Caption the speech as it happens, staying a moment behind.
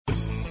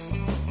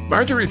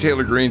Marjorie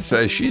Taylor Greene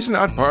says she's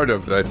not part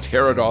of the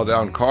Tear It All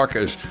Down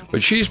caucus,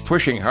 but she's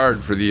pushing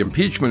hard for the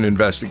impeachment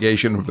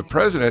investigation of the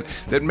president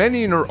that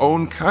many in her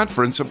own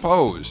conference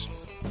oppose.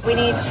 We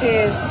need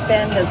to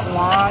spend as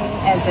long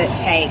as it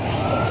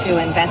takes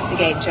to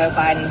investigate Joe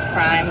Biden's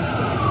crimes,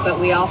 but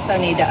we also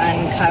need to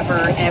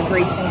uncover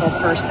every single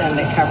person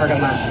that covered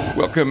him up.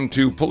 Welcome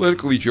to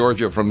Politically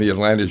Georgia from the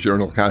Atlanta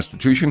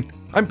Journal-Constitution.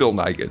 I'm Bill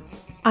Nigut.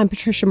 I'm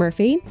Patricia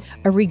Murphy.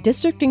 A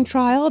redistricting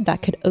trial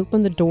that could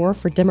open the door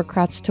for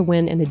Democrats to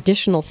win an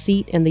additional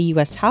seat in the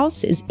U.S.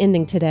 House is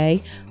ending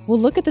today. We'll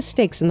look at the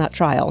stakes in that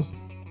trial.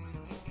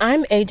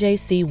 I'm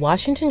AJC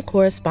Washington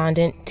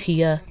correspondent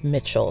Tia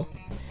Mitchell.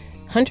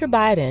 Hunter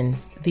Biden,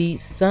 the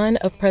son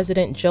of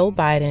President Joe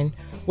Biden,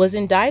 was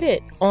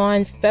indicted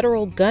on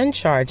federal gun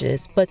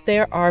charges, but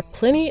there are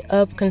plenty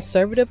of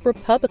conservative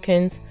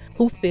Republicans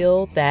who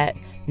feel that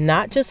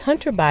not just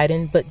Hunter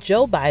Biden, but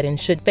Joe Biden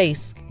should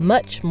face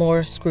much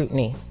more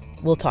scrutiny.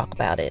 We'll talk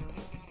about it.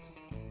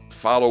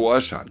 Follow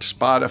us on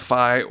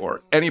Spotify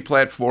or any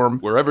platform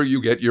wherever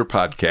you get your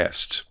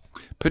podcasts.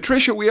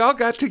 Patricia, we all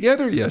got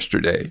together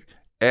yesterday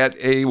at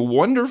a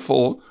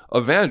wonderful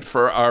event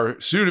for our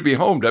soon-to-be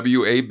home,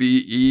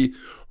 WABE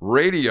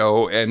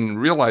Radio,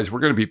 and realize we're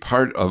going to be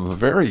part of a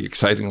very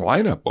exciting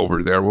lineup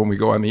over there when we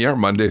go on the air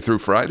Monday through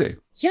Friday.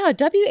 Yeah,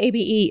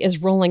 WABE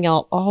is rolling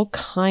out all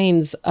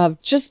kinds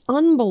of just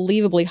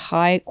unbelievably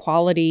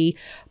high-quality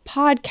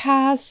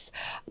podcasts,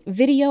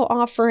 video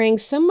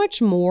offerings, so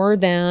much more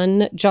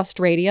than just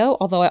radio,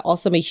 although I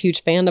also am a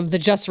huge fan of the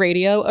just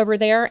radio over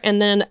there.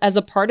 And then as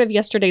a part of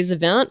yesterday's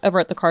event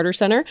over at the Carter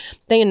Center,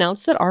 they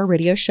announced that our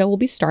radio show will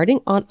be starting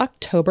on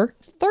October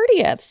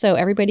 30th. So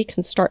everybody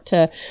can start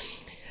to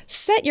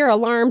set your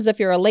alarms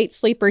if you're a late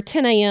sleeper,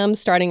 10 a.m.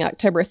 starting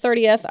October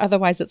 30th.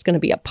 Otherwise, it's going to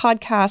be a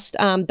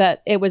podcast.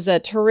 But it was a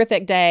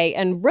terrific day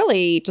and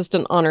really just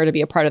an honor to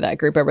be a part of that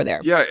group over there.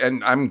 Yeah,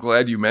 and I'm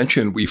glad you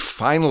mentioned we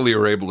finally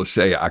are able to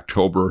say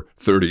October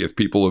 30th.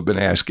 People have been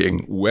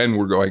asking when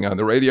we're going on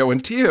the radio.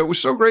 And Tia, it was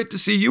so great to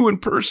see you in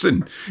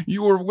person.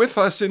 You were with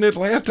us in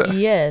Atlanta.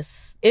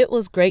 Yes. It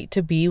was great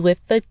to be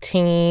with the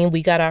team.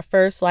 We got our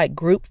first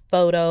group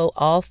photo,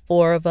 all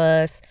four of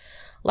us.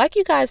 Like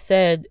you guys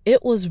said,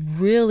 it was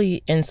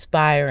really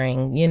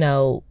inspiring,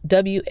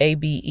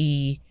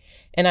 WABE.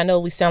 And I know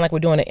we sound like we're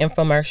doing an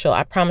infomercial.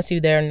 I promise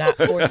you they're not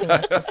forcing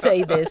us to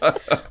say this.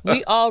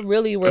 We all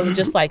really were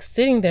just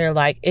sitting there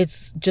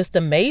it's just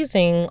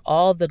amazing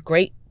all the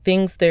great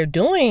things they're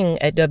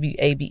doing at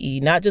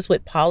WABE, not just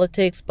with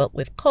politics, but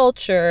with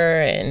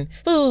culture and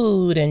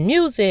food and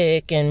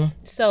music. And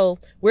so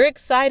we're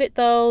excited,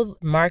 though.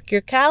 Mark your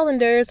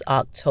calendars,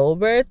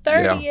 October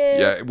 30th.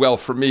 Yeah. Well,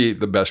 for me,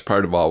 the best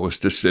part of all was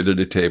to sit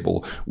at a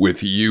table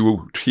with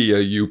you, Tia,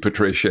 you,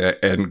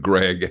 Patricia, and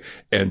Greg,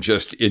 and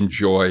just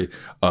enjoy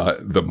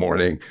the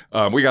morning.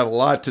 We got a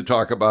lot to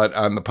talk about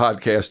on the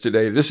podcast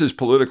today. This is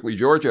Politically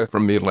Georgia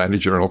from the Atlanta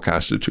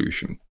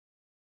Journal-Constitution.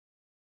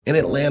 In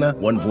Atlanta,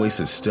 one voice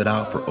has stood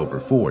out for over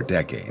 4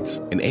 decades.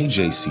 An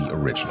AJC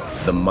original,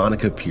 The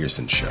Monica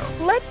Pearson Show.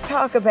 Let's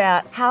talk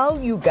about how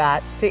you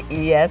got to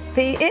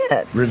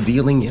ESPN.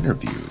 Revealing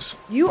interviews.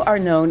 You are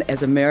known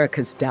as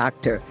America's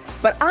doctor,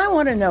 but I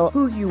want to know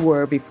who you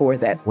were before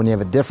that. When you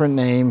have a different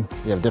name,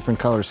 you have different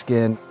color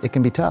skin, it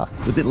can be tough.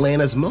 With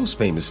Atlanta's most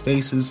famous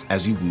faces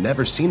as you've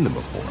never seen them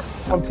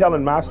before. I'm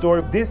telling my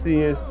story. This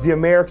is the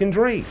American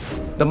dream.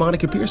 The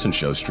Monica Pearson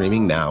Show,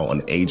 streaming now on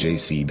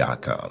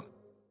AJC.com.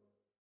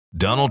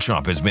 Donald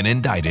Trump has been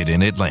indicted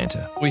in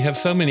Atlanta. We have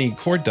so many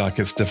court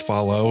dockets to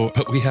follow,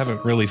 but we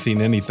haven't really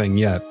seen anything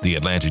yet. The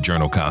Atlanta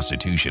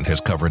Journal-Constitution has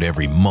covered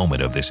every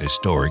moment of this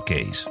historic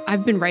case.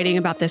 I've been writing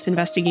about this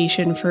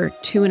investigation for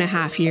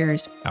 2.5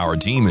 years. Our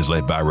team is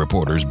led by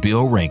reporters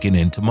Bill Rankin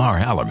and Tamar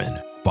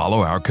Hallerman.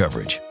 Follow our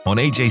coverage on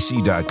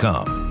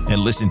AJC.com and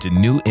listen to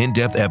new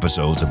in-depth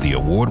episodes of the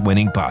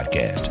award-winning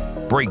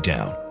podcast,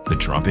 Breakdown, the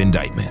Trump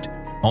Indictment,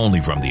 only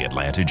from the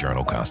Atlanta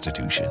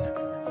Journal-Constitution.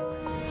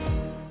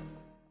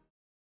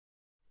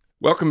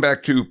 Welcome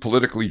back to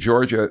Politically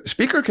Georgia.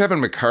 Speaker Kevin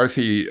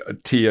McCarthy,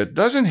 Tia,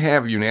 doesn't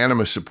have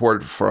unanimous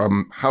support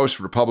from House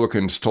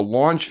Republicans to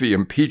launch the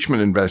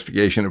impeachment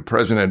investigation of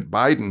President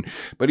Biden,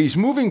 but he's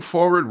moving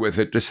forward with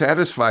it to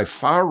satisfy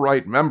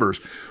far-right members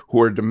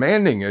who are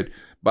demanding it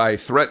by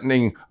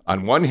threatening,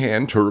 on one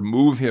hand, to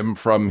remove him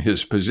from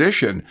his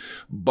position,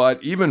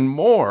 but even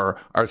more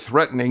are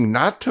threatening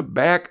not to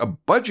back a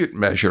budget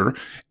measure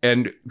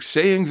and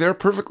saying they're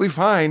perfectly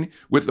fine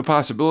with the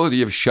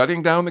possibility of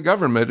shutting down the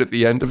government at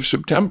the end of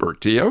September.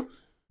 Tia?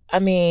 I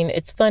mean,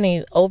 it's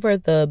funny. Over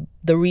the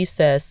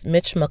recess,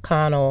 Mitch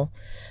McConnell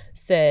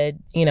said,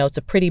 it's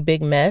a pretty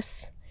big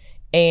mess,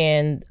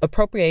 and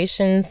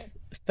appropriations,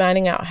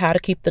 finding out how to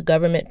keep the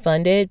government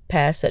funded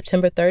past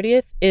September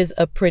 30th is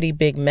a pretty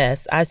big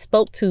mess. I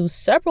spoke to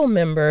several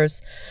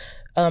members,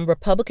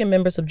 Republican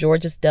members of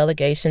Georgia's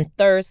delegation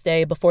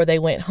Thursday before they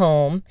went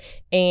home,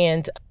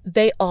 and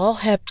they all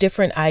have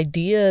different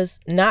ideas,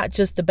 not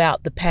just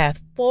about the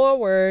path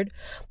forward,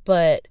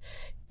 but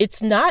it's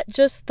not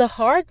just the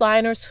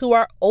hardliners who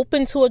are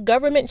open to a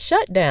government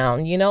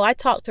shutdown. I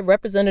talked to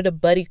Representative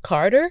Buddy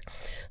Carter,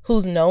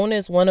 who's known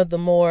as one of the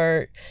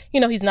more,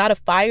 he's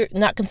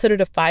not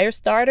considered a fire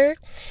starter,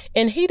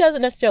 and he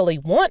doesn't necessarily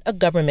want a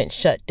government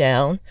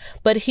shutdown,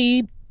 but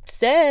he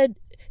said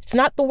it's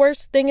not the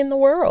worst thing in the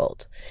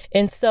world.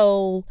 And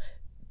so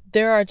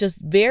there are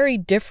just very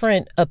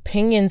different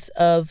opinions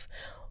of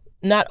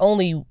not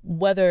only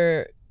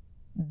whether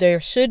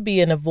there should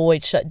be an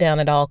avoid shutdown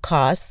at all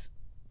costs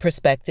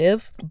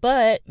perspective,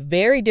 but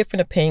very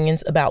different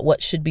opinions about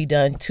what should be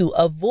done to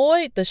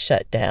avoid the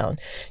shutdown.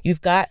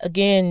 You've got,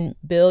 again,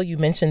 Bill, you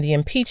mentioned the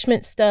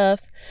impeachment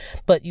stuff,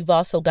 but you've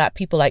also got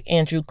people like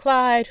Andrew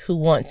Clyde who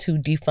want to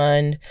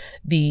defund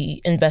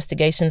the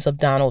investigations of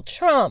Donald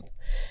Trump.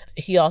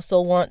 He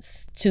also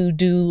wants to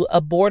do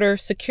a border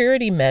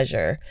security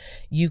measure.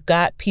 You've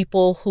got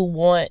people who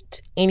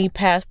want any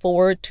path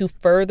forward to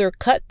further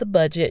cut the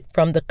budget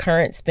from the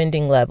current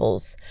spending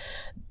levels.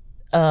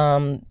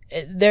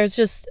 There's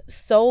just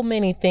so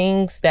many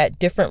things that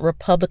different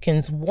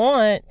Republicans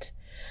want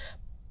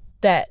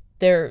that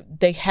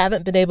they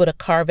haven't been able to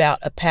carve out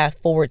a path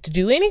forward to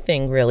do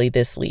anything really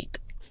this week.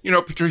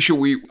 Patricia,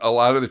 we a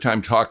lot of the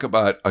time talk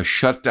about a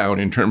shutdown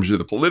in terms of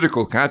the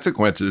political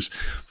consequences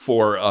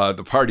for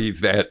the party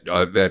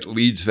that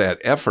leads that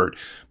effort.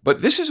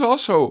 But this is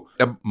also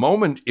a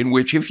moment in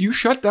which if you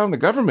shut down the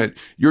government,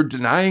 you're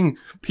denying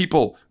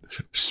people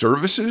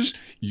services,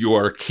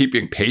 you're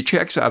keeping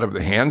paychecks out of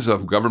the hands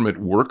of government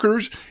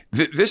workers.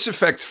 This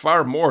affects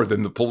far more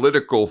than the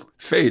political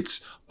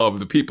fates of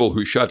the people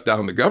who shut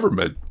down the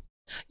government.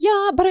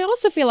 Yeah, but I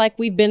also feel like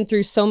we've been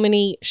through so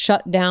many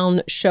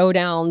shutdown,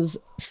 showdowns,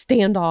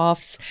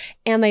 standoffs,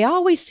 and they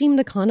always seem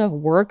to kind of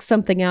work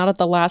something out at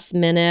the last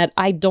minute.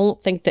 I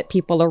don't think that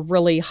people are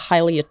really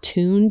highly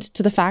attuned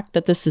to the fact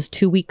that this is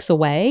 2 weeks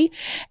away.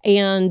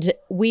 And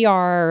we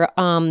are,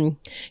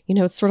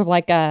 it's sort of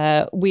like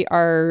we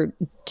are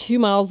 2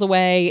 miles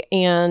away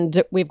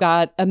and we've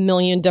got a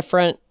million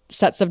different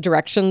sets of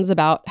directions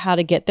about how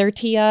to get there,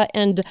 Tia.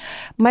 And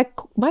my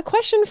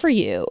question for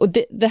you,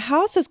 the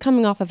House is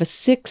coming off of a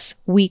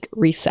 6-week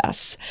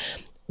recess.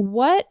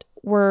 What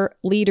were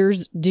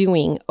leaders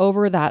doing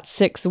over that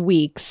 6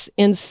 weeks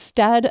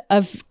instead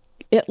of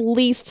at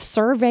least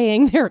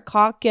surveying their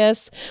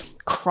caucus,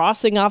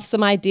 crossing off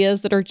some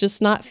ideas that are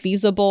just not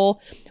feasible,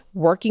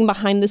 working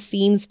behind the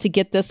scenes to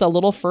get this a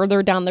little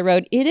further down the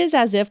road? It is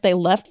as if they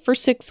left for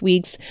 6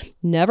 weeks,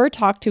 never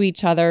talked to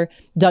each other,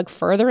 dug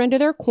further into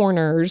their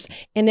corners,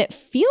 and it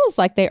feels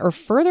like they are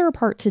further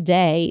apart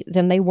today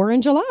than they were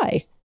in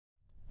July.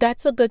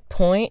 That's a good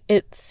point.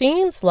 It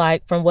seems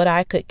like, from what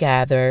I could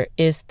gather,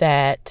 is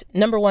that,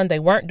 number one, they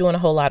weren't doing a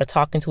whole lot of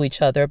talking to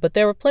each other, but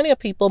there were plenty of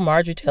people,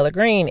 Marjorie Taylor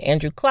Greene,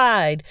 Andrew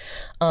Clyde,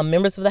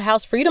 members of the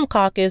House Freedom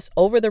Caucus,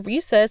 over the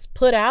recess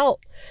put out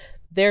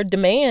their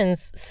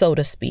demands, so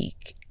to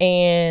speak.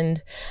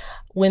 And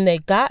when they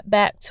got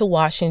back to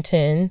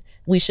Washington,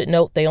 we should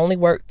note they only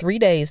worked 3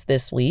 days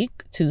this week,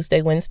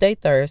 Tuesday, Wednesday,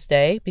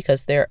 Thursday,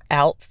 because they're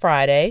out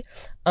Friday.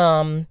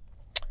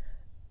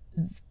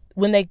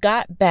 When they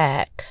got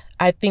back,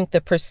 I think the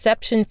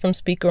perception from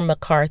Speaker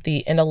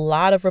McCarthy and a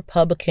lot of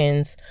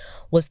Republicans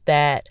was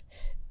that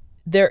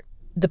the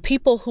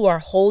people who are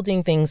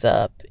holding things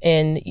up,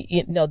 and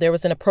there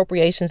was an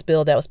appropriations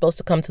bill that was supposed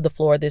to come to the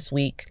floor this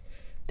week.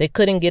 They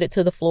couldn't get it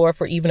to the floor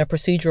for even a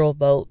procedural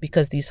vote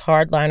because these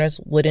hardliners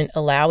wouldn't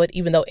allow it,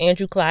 even though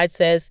Andrew Clyde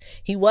says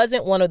he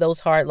wasn't one of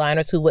those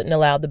hardliners who wouldn't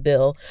allow the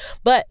bill.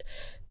 But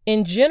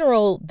in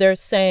general, they're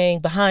saying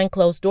behind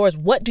closed doors,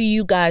 what do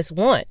you guys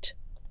want?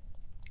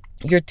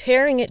 You're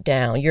tearing it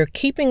down. You're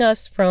keeping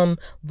us from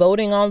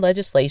voting on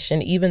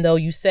legislation, even though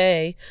you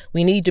say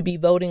we need to be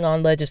voting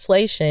on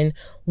legislation.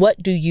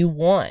 What do you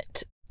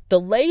want? The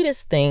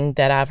latest thing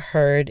that I've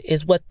heard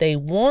is what they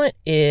want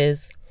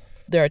is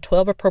there are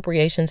 12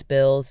 appropriations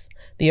bills.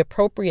 The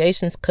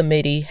Appropriations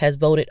Committee has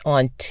voted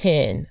on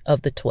 10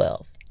 of the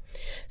 12.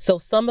 So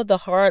some of the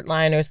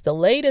hardliners, the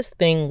latest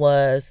thing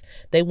was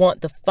they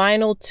want the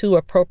final 2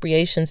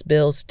 appropriations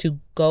bills to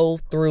go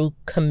through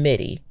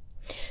committee.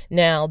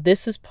 Now,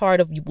 this is part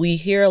of, we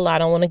hear a lot, I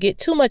don't want to get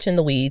too much in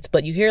the weeds,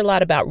 but you hear a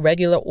lot about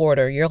regular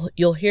order.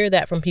 You'll hear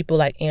that from people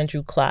like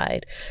Andrew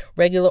Clyde.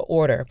 Regular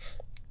order.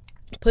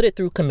 Put it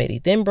through committee,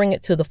 then bring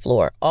it to the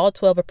floor. All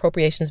 12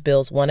 appropriations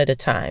bills, one at a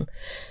time.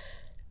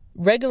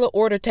 Regular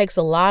order takes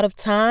a lot of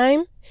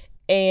time.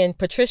 And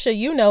Patricia,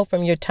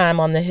 from your time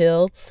on the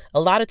Hill, a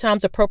lot of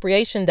times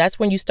appropriation, that's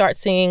when you start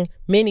seeing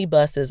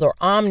minibuses or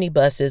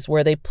omnibuses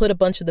where they put a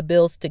bunch of the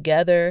bills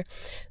together.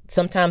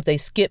 Sometimes they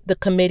skip the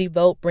committee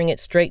vote, bring it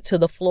straight to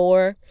the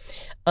floor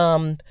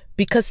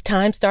because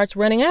time starts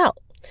running out.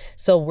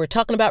 So we're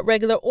talking about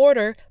regular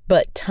order,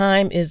 but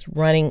time is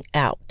running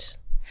out.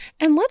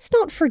 And let's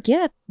not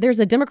forget, there's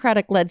a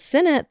Democratic-led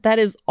Senate that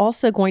is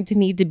also going to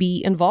need to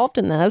be involved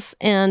in this,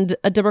 and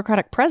a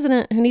Democratic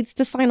president who needs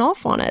to sign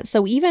off on it.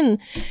 So even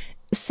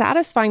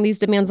satisfying these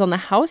demands on the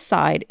House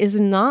side is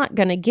not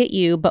going to get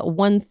you but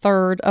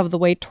 1/3 of the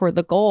way toward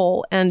the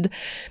goal. And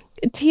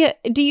Tia,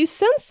 do you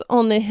sense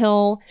on the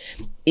Hill,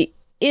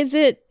 is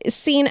it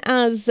seen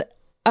as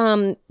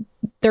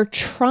they're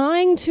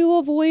trying to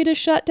avoid a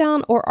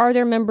shutdown, or are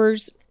there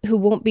members who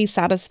won't be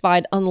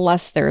satisfied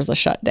unless there's a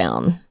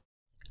shutdown?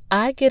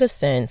 I get a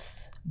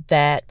sense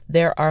that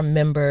there are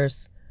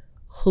members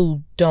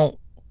who don't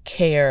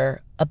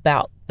care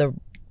about the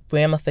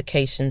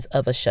ramifications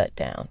of a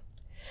shutdown.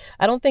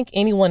 I don't think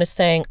anyone is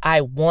saying,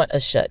 I want a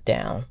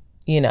shutdown,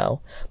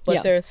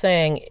 but they're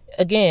saying,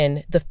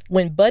 again,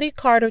 when Buddy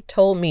Carter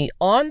told me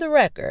on the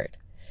record,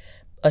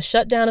 a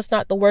shutdown is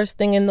not the worst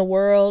thing in the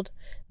world,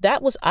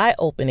 that was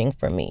eye-opening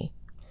for me.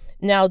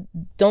 Now,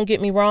 don't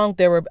get me wrong.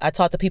 I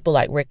talked to people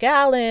like Rick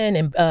Allen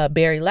and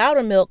Barry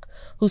Loudermilk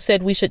who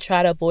said we should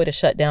try to avoid a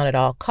shutdown at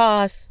all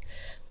costs.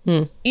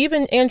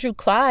 Even Andrew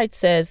Clyde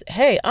says,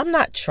 hey, I'm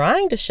not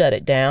trying to shut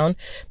it down,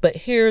 but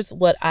here's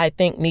what I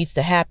think needs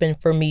to happen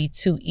for me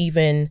to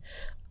even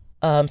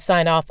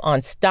sign off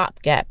on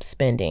stopgap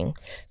spending.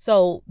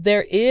 So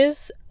there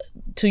is,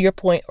 to your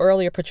point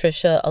earlier,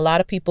 Patricia, a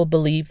lot of people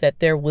believe that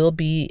there will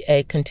be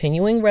a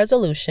continuing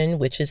resolution,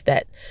 which is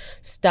that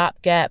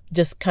stopgap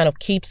just kind of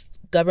keeps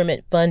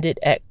government funded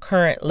at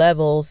current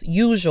levels,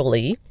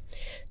 usually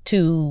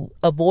to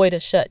avoid a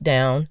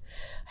shutdown.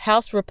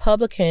 House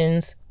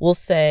Republicans will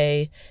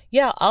say,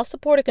 yeah, I'll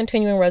support a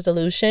continuing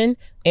resolution.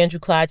 Andrew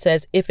Clyde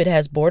says if it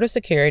has border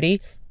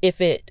security, if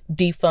it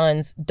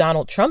defunds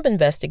Donald Trump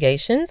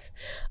investigations.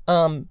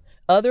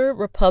 Other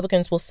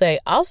Republicans will say,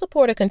 I'll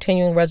support a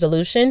continuing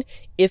resolution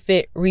if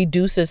it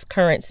reduces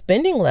current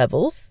spending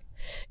levels.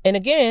 And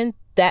again,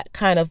 that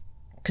kind of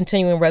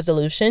continuing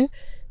resolution,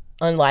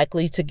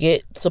 unlikely to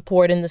get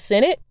support in the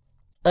Senate,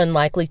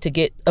 unlikely to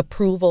get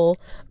approval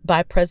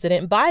by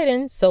President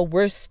Biden. So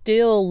we're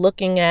still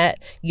looking at,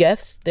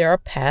 yes, there are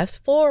paths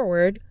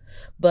forward,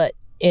 but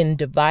in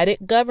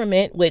divided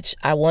government, which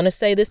I want to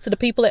say this to the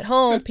people at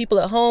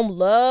home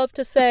love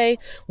to say,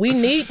 we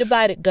need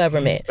divided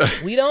government.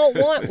 We don't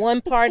want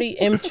one party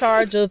in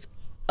charge of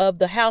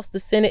the House, the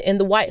Senate, and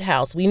the White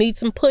House. We need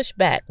some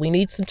pushback. We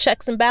need some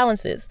checks and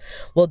balances.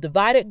 Well,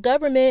 divided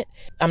government,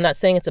 I'm not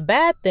saying it's a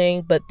bad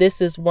thing, but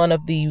this is one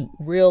of the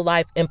real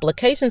life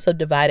implications of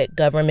divided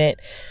government.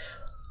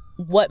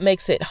 What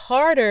makes it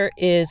harder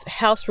is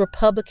House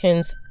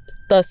Republicans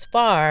thus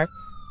far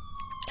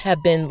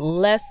have been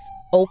less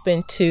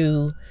open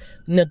to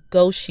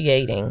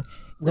negotiating.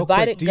 Real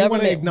quick, do you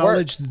want to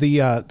acknowledge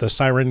the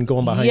siren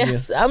going behind you?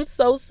 Yes, I'm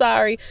so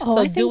sorry. Oh,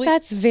 so I think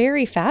that's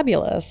very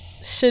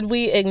fabulous. Should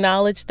we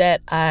acknowledge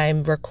that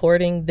I'm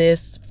recording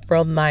this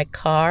from my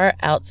car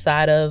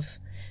outside of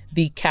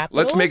the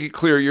Capitol? Let's make it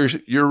clear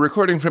you're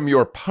recording from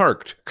your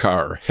parked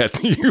car at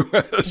the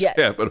U.S. Yes.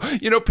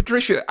 Capitol.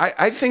 Patricia,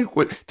 I think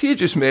what Tia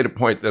just made a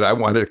point that I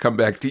wanted to come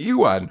back to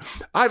you on.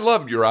 I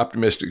loved your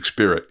optimistic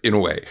spirit in a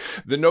way.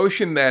 The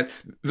notion that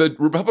the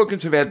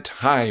Republicans have had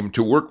time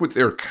to work with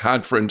their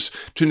conference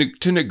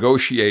to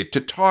negotiate, to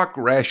talk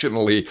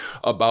rationally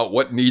about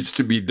what needs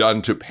to be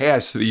done to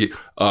pass the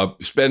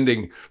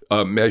spending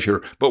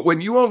measure. But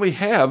when you only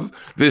have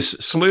this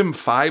slim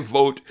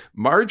 5-vote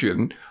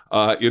margin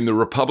in the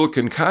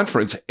Republican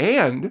conference,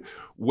 and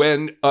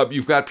when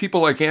you've got people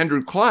like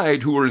Andrew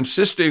Clyde who are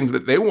insisting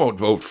that they won't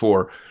vote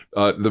for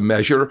the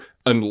measure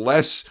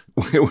unless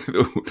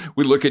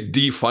we look at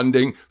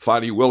defunding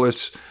Fani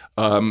Willis,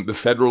 the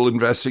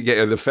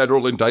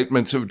federal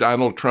indictments of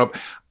Donald Trump.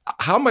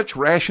 How much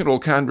rational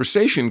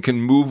conversation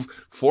can move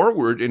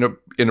forward in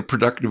a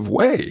productive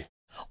way?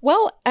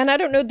 Well, and I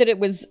don't know that it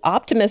was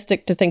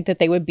optimistic to think that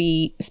they would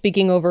be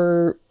speaking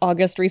over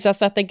August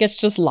recess. I think it's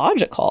just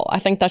logical. I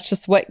think that's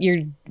just what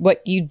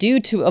you do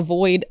to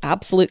avoid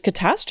absolute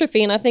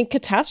catastrophe. And I think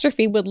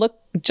catastrophe would look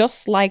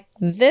just like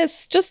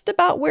this, just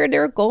about where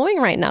they're going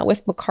right now,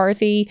 with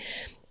McCarthy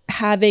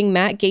having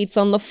Matt Gaetz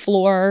on the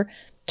floor,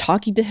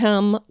 talking to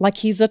him like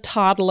he's a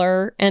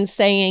toddler and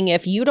saying,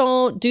 if you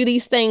don't do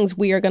these things,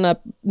 we are going to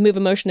move a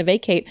motion to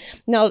vacate.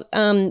 Now,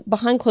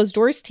 behind closed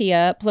doors,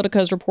 Tia,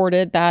 Politico's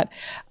reported that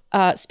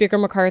Speaker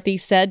McCarthy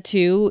said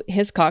to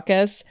his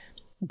caucus,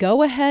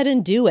 go ahead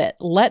and do it.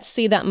 Let's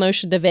see that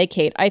motion to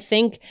vacate. I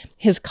think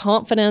his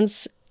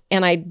confidence,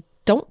 and I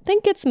don't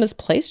think it's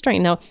misplaced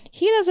right now,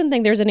 he doesn't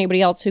think there's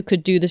anybody else who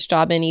could do this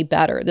job any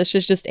better. This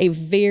is just a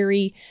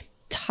very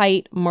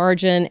tight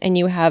margin, and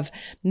you have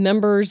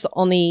members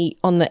on the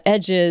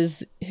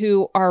edges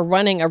who are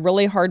running a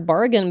really hard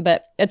bargain,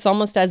 but it's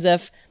almost as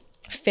if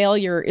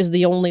failure is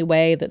the only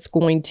way that's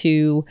going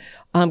to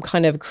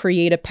kind of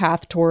create a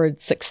path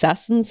towards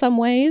success in some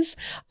ways.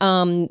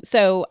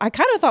 So I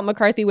kind of thought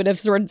McCarthy would have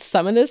sorted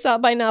some of this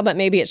out by now, but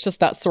maybe it's just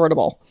not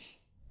sortable.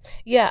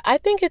 Yeah, I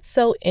think it's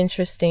so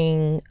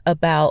interesting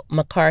about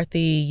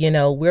McCarthy.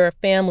 We're a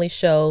family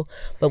show,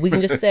 but we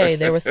can just say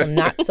there was some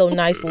not so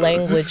nice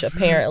language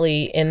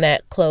apparently in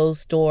that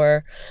closed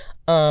door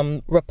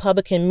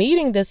Republican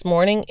meeting this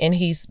morning. And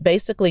he's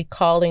basically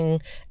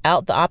calling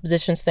out the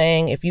opposition,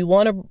 saying, if you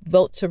want to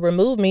vote to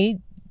remove me,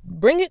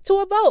 bring it to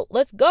a vote.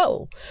 Let's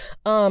go.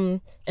 And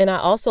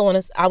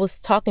I was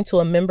talking to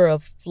a member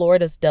of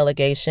Florida's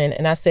delegation,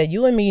 and I said,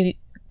 you and me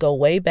go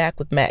way back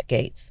with Matt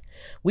Gaetz.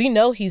 We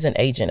know he's an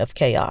agent of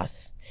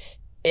chaos.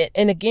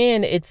 And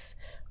again, it's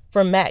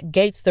for Matt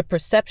Gaetz, the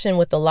perception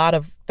with a lot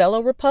of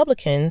fellow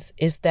Republicans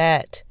is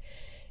that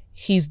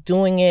he's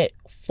doing it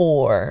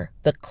for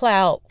the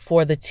clout,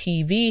 for the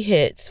TV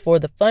hits, for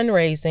the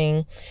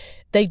fundraising.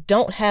 They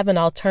don't have an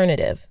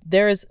alternative.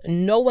 There is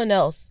no one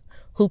else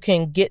who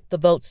can get the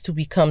votes to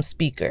become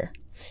speaker.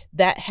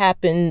 That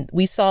happened.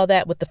 We saw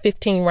that with the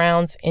 15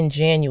 rounds in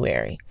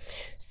January.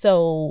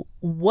 So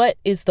what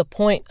is the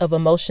point of a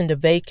motion to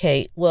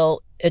vacate?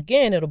 Well,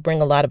 again, it'll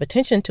bring a lot of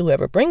attention to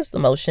whoever brings the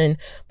motion,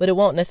 but it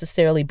won't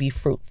necessarily be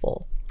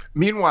fruitful.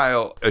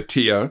 Meanwhile,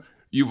 Tia,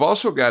 you've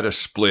also got a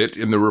split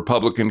in the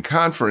Republican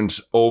conference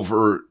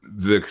over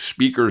the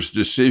speaker's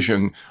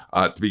decision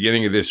at the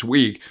beginning of this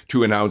week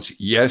to announce,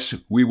 yes,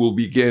 we will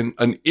begin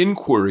an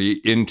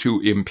inquiry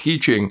into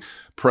impeaching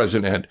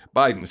President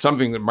Biden,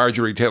 something that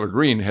Marjorie Taylor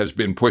Greene has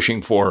been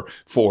pushing for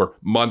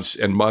months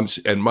and months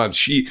and months.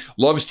 She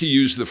loves to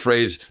use the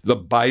phrase the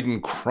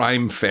Biden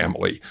crime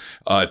family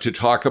to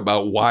talk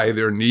about why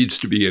there needs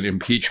to be an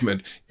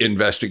impeachment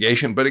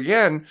investigation. But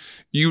again,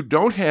 you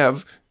don't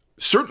have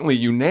certainly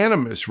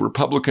unanimous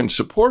Republican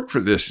support for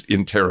this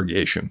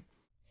interrogation.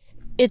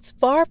 It's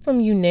far from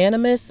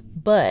unanimous,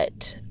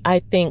 but I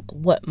think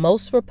what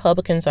most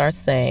Republicans are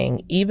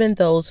saying, even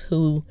those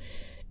who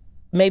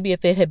maybe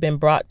if it had been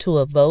brought to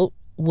a vote,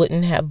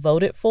 wouldn't have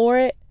voted for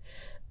it,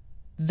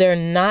 they're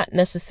not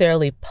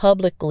necessarily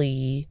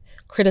publicly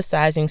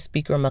criticizing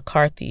Speaker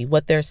McCarthy.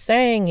 What they're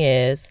saying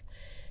is,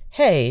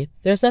 hey,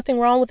 there's nothing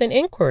wrong with an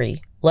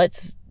inquiry.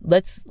 Let's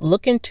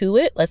look into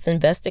it. Let's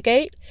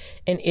investigate.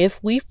 And if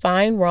we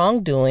find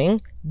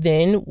wrongdoing,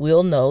 then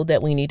we'll know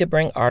that we need to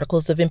bring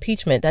articles of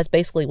impeachment. That's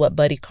basically what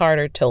Buddy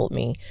Carter told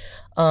me,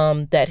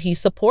 that he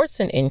supports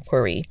an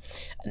inquiry.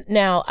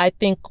 Now, I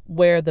think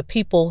where the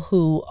people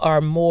who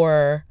are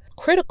more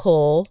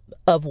critical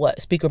of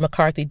what Speaker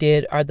McCarthy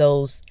did are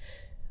those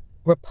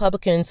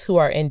Republicans who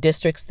are in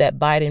districts that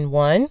Biden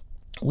won.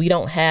 We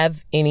don't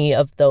have any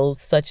of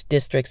those such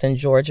districts in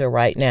Georgia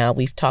right now.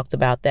 We've talked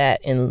about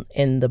that in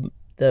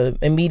the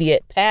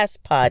immediate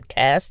past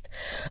podcast.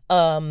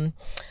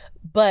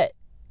 But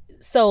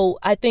so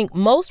I think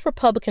most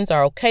Republicans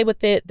are okay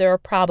with it. There are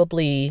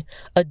probably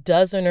a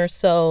dozen or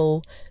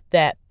so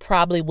that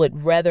probably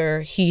would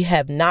rather he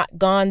have not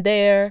gone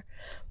there.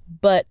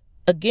 But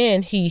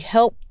again, he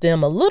helped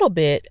them a little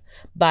bit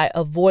by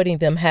avoiding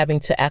them having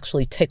to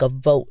actually take a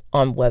vote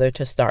on whether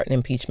to start an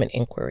impeachment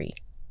inquiry.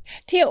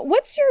 Tia,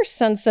 what's your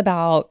sense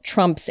about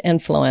Trump's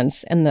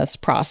influence in this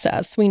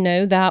process? We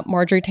know that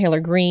Marjorie Taylor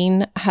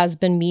Greene has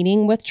been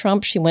meeting with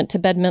Trump. She went to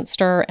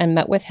Bedminster and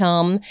met with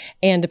him,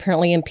 and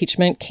apparently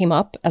impeachment came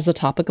up as a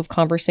topic of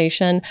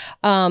conversation.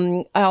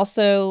 I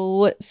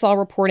also saw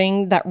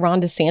reporting that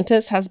Ron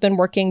DeSantis has been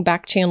working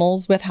back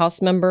channels with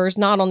House members,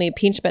 not on the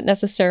impeachment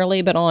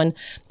necessarily, but on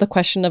the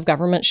question of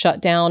government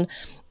shutdown.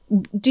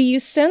 Do you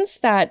sense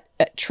that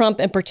Trump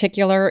in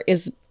particular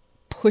is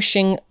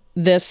pushing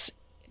this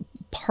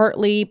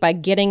partly by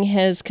getting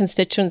his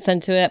constituents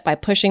into it, by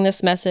pushing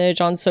this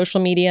message on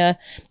social media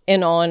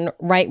and on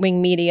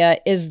right-wing media?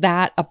 Is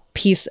that a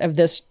piece of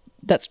this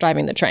that's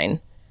driving the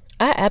train?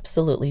 I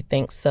absolutely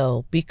think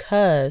so,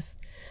 because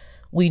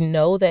we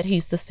know that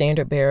he's the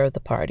standard bearer of the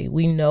party.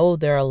 We know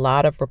there are a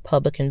lot of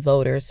Republican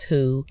voters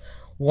who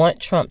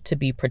want Trump to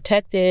be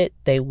protected.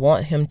 They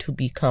want him to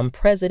become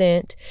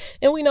president.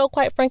 And we know,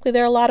 quite frankly,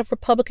 there are a lot of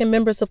Republican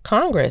members of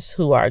Congress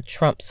who are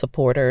Trump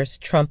supporters,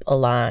 Trump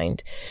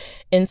aligned.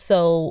 And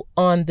so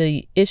on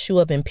the issue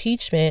of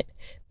impeachment,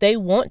 they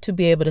want to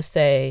be able to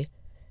say,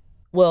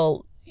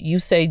 well, you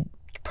say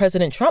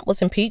President Trump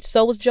was impeached,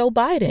 so was Joe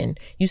Biden.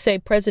 You say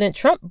President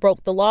Trump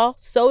broke the law,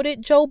 so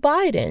did Joe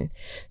Biden.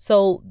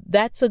 So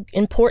that's an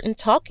important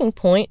talking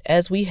point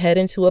as we head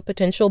into a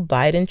potential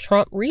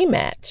Biden-Trump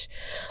rematch.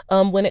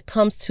 When it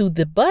comes to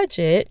the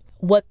budget,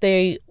 what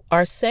they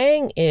are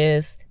saying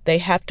is they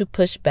have to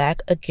push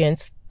back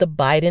against the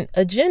Biden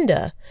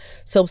agenda.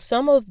 So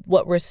some of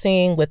what we're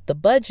seeing with the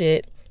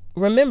budget,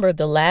 remember,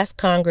 the last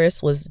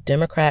Congress was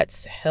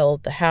Democrats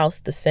held the House,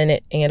 the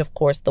Senate, and of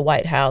course the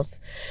White House.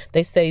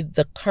 They say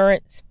the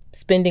current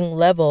spending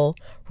level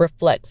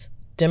reflects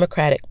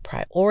Democratic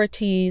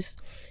priorities.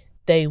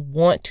 They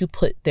want to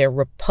put their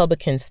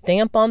Republican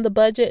stamp on the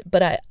budget.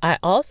 But I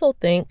also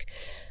think,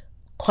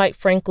 quite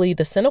frankly,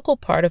 the cynical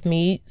part of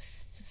me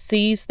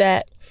sees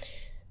that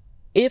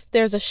if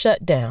there's a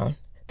shutdown,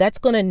 that's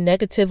going to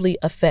negatively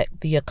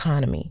affect the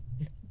economy.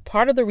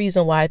 Part of the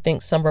reason why I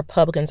think some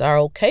Republicans are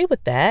okay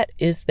with that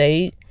is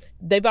they've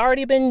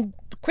already been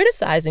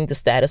criticizing the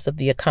status of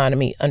the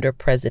economy under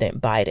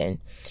President Biden.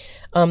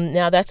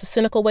 Now, that's a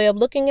cynical way of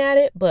looking at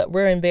it, but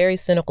we're in very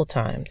cynical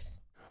times.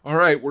 All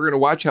right, we're going to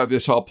watch how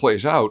this all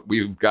plays out.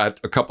 We've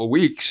got a couple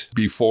weeks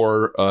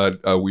before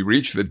we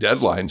reach the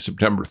deadline,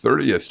 September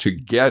 30th, to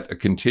get a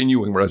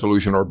continuing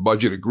resolution or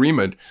budget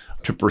agreement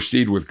to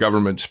proceed with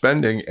government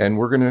spending. And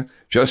we're going to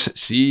just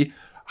see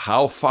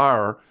how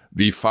far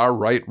the far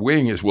right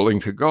wing is willing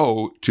to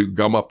go to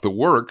gum up the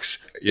works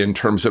in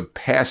terms of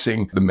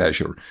passing the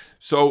measure.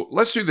 So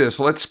let's do this.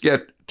 Let's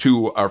get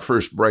to our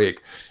first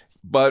break.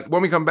 But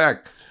when we come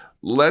back,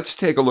 let's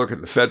take a look at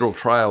the federal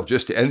trial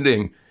just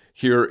ending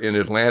here in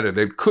Atlanta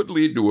that could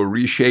lead to a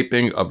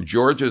reshaping of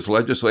Georgia's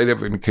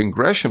legislative and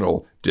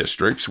congressional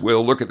districts.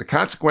 We'll look at the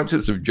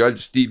consequences of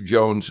Judge Steve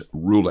Jones'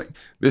 ruling.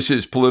 This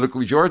is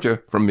Politically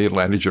Georgia from the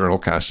Atlanta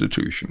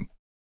Journal-Constitution.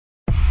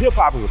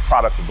 Hip-hop is a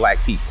product of black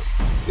people.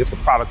 It's a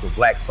product of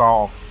black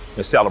song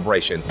and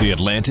celebration. The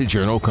Atlanta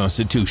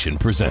Journal-Constitution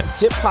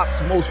presents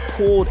hip-hop's most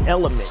pulled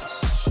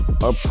elements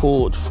are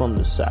pulled from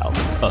the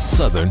South. A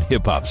Southern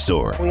hip-hop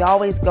story. We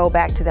always go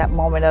back to that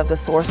moment of the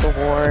Source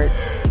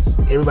Awards.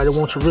 Everybody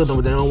wants your rhythm,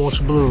 but they don't want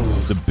your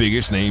blues. The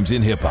biggest names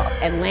in hip-hop.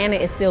 Atlanta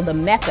is still the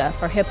mecca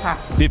for hip-hop.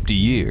 50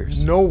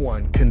 years. No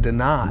one can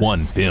deny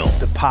one film.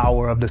 The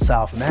power of the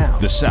South now.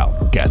 The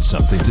South got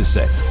something to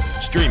say.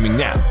 Streaming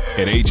now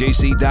at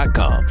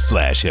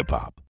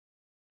ajc.com/hiphop.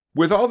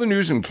 With all the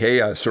news and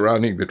chaos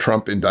surrounding the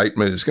Trump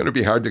indictment, it's going to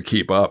be hard to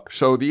keep up.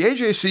 So the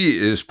AJC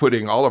is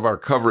putting all of our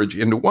coverage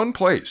into one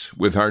place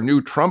with our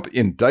new Trump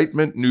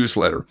indictment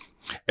newsletter.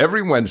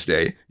 Every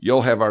Wednesday,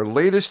 you'll have our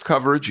latest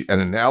coverage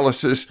and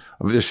analysis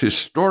of this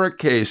historic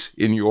case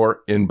in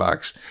your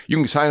inbox. You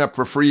can sign up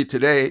for free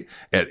today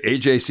at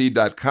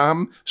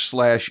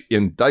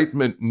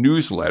ajc.com/indictment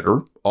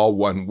newsletter, all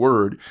one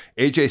word,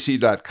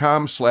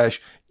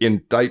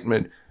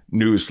 ajc.com/indictment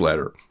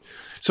newsletter.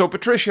 So,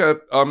 Patricia,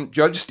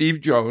 Judge Steve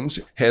Jones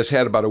has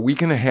had about a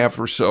week and a half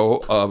or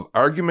so of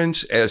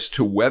arguments as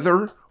to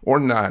whether or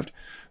not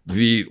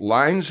the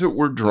lines that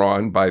were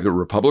drawn by the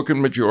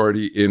Republican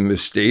majority in the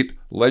state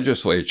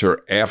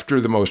legislature after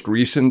the most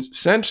recent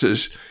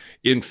census,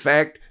 in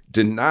fact,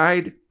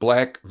 denied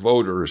black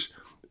voters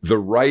the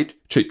right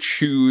to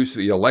choose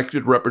the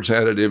elected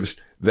representatives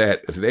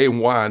that they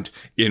want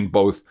in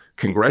both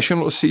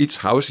congressional seats,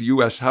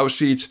 U.S. House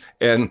seats,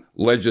 and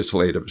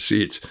legislative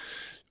seats.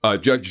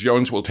 Judge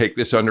Jones will take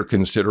this under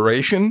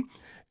consideration,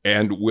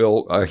 and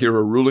we'll hear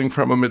a ruling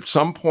from him at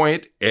some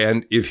point.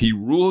 And if he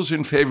rules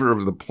in favor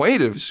of the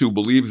plaintiffs who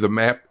believe the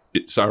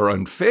maps are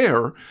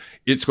unfair,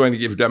 it's going to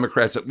give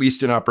Democrats at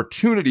least an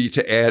opportunity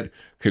to add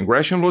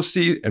congressional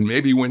seat and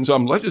maybe win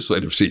some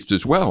legislative seats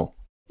as well.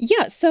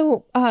 Yeah,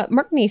 so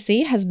Mark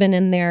Macy has been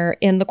in there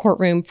in the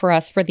courtroom for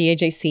us for the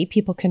AJC.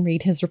 People can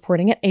read his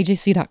reporting at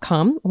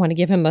ajc.com. I want to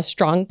give him a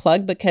strong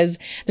plug because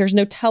there's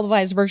no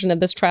televised version of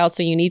this trial,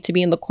 so you need to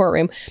be in the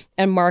courtroom.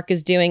 And Mark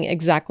is doing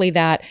exactly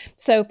that.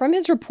 So from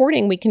his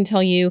reporting, we can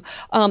tell you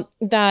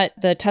that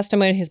the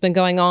testimony has been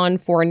going on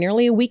for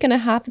nearly a week and a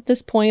half at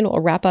this point. It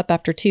will wrap up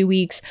after 2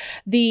 weeks.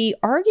 The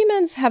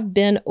arguments have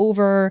been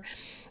over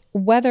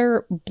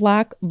whether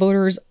black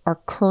voters are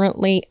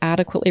currently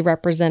adequately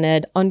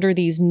represented under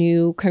these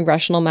new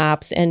congressional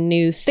maps and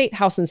new state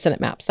House and Senate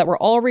maps that were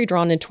all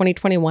redrawn in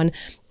 2021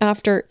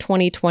 after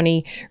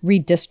 2020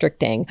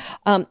 redistricting.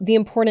 The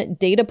important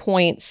data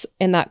points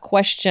in that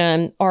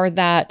question are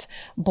that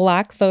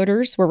black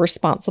voters were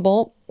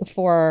responsible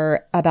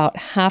for about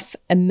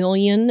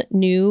 500,000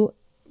 new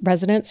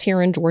residents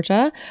here in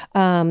Georgia.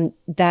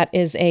 That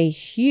is a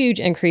huge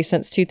increase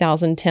since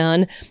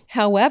 2010.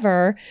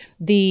 However,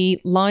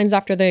 the lines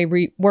after they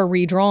were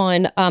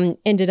redrawn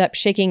ended up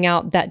shaking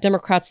out that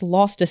Democrats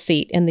lost a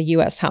seat in the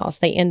U.S. House.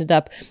 They ended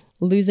up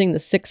losing the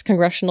 6th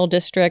congressional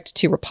district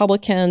to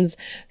Republicans.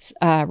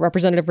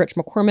 Representative Rich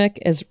McCormick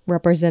is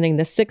representing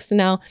the 6th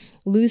now.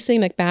 Lucy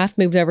McBath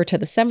moved over to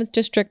the 7th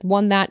district,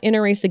 won that in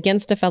a race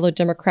against a fellow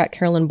Democrat,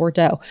 Carolyn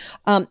Bordeaux.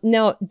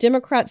 Now,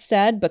 Democrats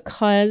said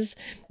because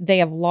they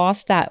have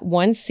lost that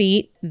one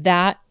seat,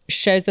 that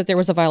shows that there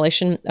was a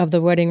violation of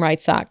the Voting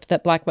Rights Act,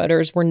 that black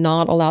voters were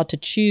not allowed to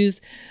choose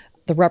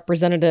the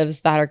representatives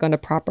that are going to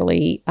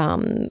properly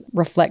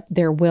reflect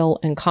their will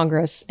in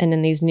Congress and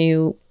in these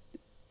new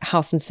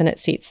House and Senate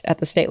seats at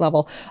the state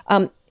level.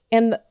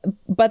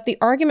 But the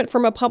argument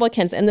from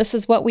Republicans, and this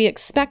is what we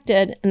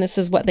expected, and this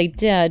is what they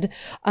did,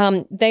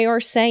 they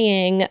are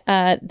saying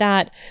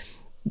that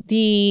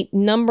the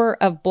number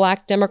of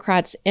black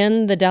Democrats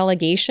in the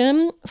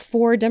delegation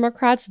for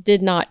Democrats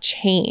did not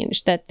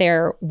change, that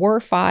there were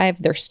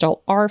 5, there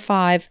still are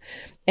 5,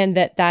 and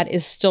that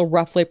is still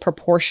roughly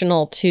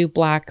proportional to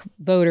black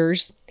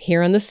voters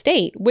here in the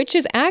state, which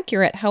is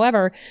accurate.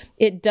 However,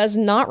 it does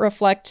not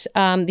reflect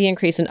the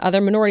increase in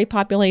other minority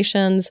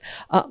populations,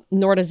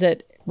 nor does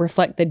it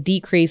reflect the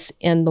decrease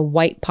in the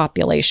white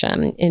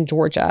population in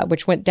Georgia,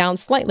 which went down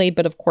slightly.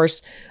 But of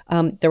course,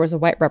 there was a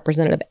white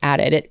representative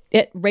added.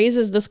 It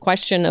raises this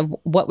question of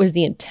what was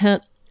the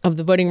intent of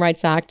the Voting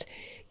Rights Act?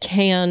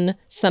 Can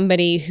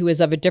somebody who is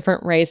of a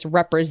different race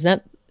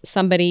represent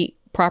somebody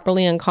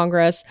properly in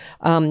Congress?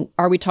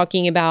 Are we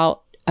talking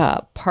about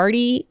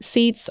party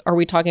seats? Are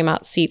we talking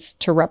about seats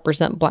to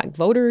represent black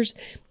voters?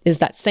 Is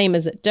that same?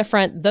 Is it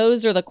different?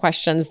 Those are the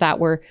questions that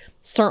were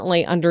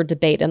certainly under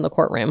debate in the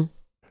courtroom.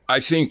 I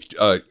think,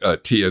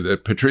 Tia,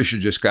 that Patricia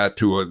just got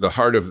to the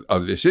heart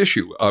of this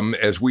issue.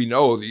 As we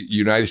know, the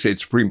United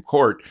States Supreme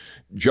Court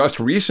just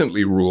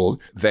recently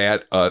ruled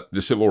that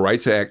the Civil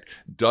Rights Act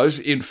does,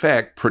 in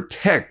fact,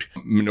 protect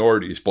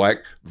minorities, black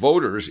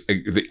voters,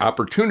 the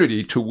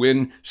opportunity to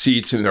win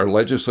seats in their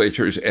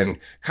legislatures and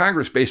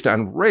Congress based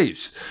on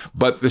race.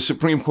 But the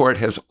Supreme Court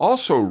has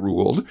also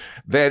ruled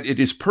that it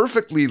is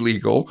perfectly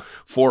legal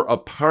for a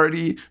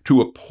party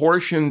to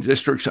apportion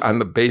districts on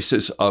the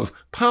basis of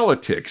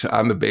politics,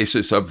 on the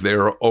basis of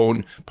their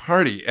own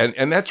party.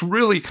 And that's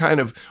really kind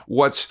of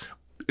what's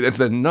at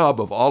the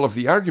nub of all of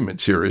the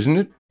arguments here, isn't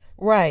it?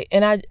 Right.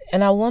 And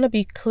I want to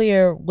be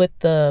clear with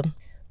the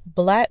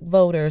black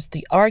voters.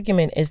 The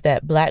argument is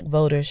that black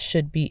voters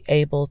should be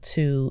able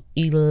to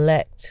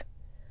elect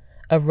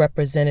a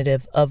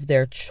representative of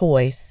their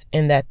choice,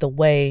 and that the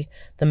way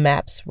the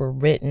maps were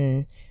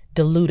written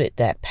diluted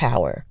that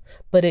power.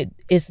 But it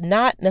is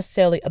not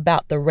necessarily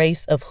about the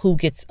race of who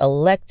gets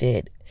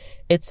elected.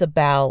 It's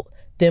about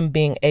them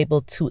being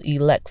able to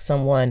elect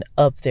someone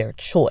of their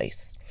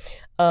choice.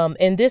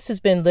 And this has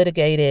been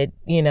litigated,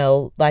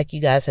 like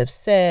you guys have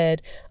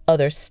said,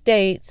 other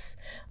states.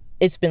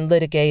 It's been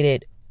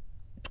litigated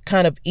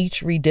kind of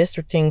each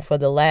redistricting for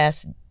the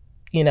last,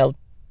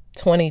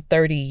 20,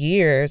 30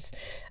 years.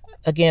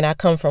 Again, I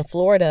come from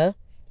Florida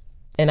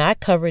and I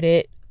covered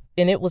it,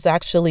 and it was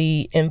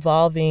actually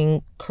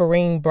involving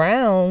Kareem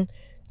Brown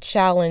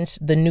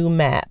challenged the new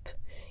map,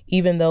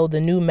 even though the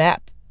new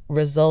map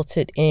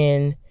resulted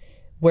in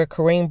where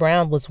Kareem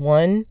Brown was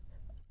one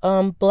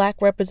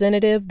black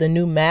representative, the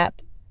new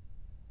map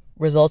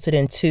resulted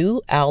in two,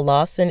 Al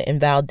Lawson and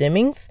Val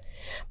Demings.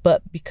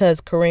 But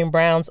because Kareem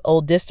Brown's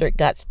old district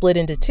got split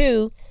into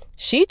two,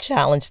 she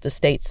challenged the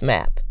state's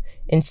map.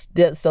 And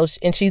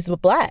she's a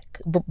black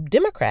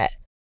Democrat.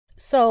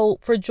 So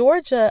for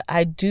Georgia,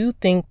 I do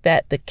think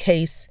that the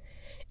case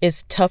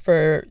is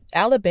tougher.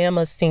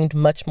 Alabama seemed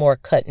much more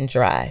cut and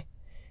dry.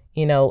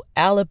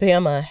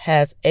 Alabama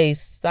has a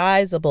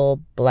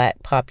sizable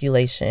black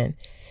population.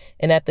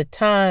 And at the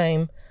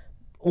time,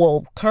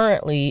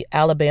 currently,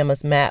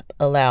 Alabama's map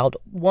allowed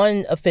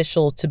one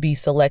official to be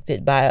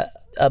selected by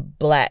a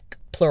black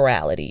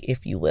plurality,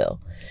 if you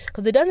will.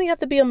 Because it doesn't have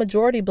to be a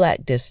majority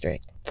black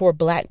district for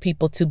black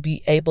people to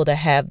be able to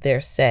have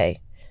their say.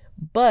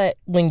 But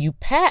when you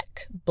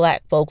pack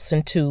black folks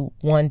into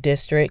one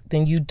district,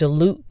 then you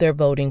dilute their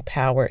voting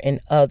power in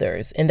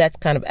others. And that's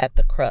kind of at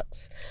the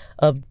crux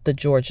of the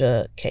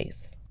Georgia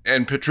case.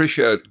 And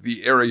Patricia,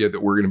 the area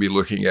that we're going to be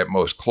looking at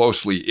most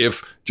closely,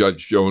 if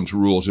Judge Jones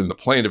rules in the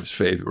plaintiff's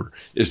favor,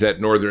 is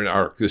that northern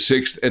arc, the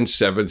 6th and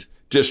 7th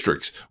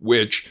districts,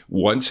 which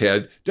once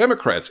had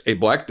Democrats, a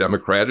black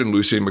Democrat in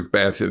Lucy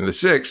McBath in the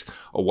 6th,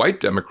 a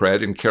white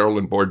Democrat in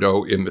Carolyn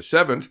Bordeaux in the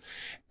 7th.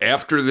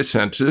 After the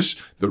census,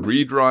 the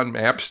redrawn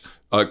maps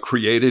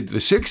created the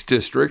 6th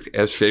district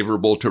as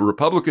favorable to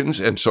Republicans,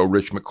 and so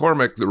Rich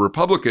McCormick, the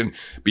Republican,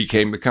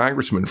 became the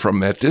congressman from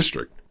that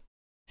district.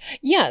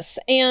 Yes,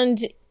 and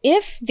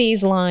if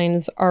these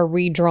lines are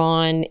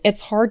redrawn,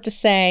 it's hard to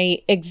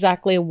say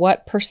exactly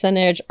what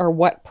percentage or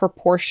what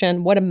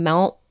proportion, what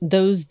amount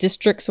those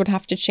districts would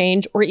have to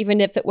change, or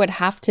even if it would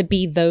have to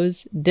be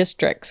those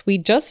districts. We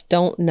just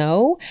don't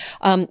know.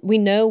 We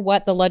know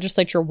what the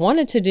legislature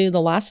wanted to do the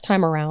last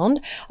time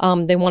around.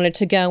 They wanted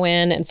to go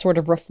in and sort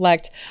of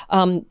reflect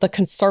the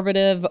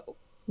conservative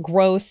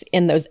growth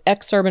in those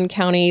exurban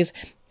counties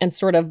and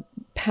sort of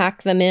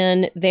pack them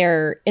in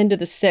there into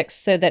the 6th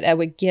so that it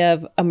would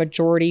give a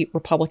majority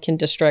Republican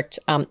district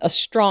a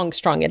strong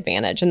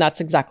advantage. And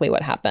that's exactly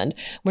what happened.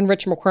 When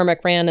Rich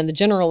McCormick ran in the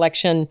general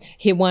election,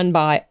 he won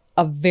by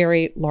a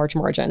very large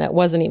margin. It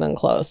wasn't even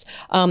close.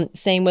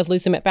 Same with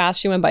Lucy McBath.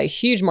 She won by a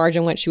huge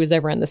margin when she was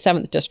over in the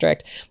 7th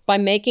district. By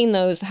making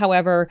those,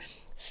 however,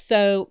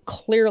 so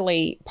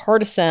clearly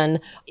partisan,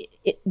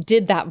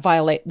 did that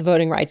violate the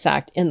Voting Rights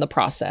Act in the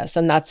process?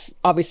 And that's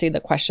obviously the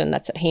question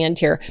that's at hand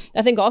here.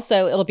 I think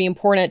also it'll be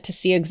important to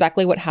see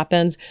exactly what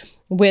happens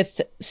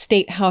with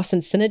state House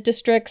and Senate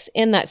districts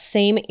in that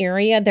same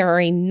area. There are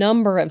a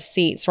number of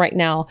seats right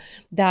now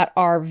that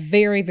are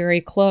very,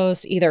 very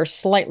close, either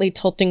slightly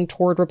tilting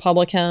toward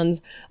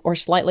Republicans or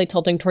slightly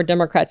tilting toward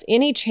Democrats.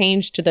 Any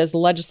change to those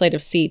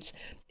legislative seats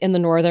in the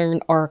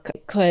northern arc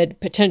could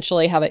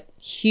potentially have a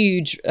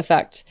huge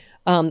effect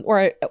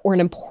or an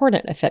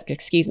important effect,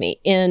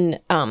 in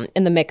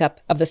the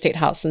makeup of the state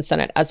House and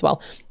Senate as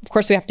well. Of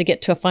course, we have to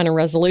get to a final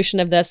resolution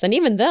of this. And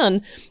even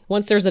then,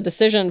 once there's a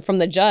decision from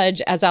the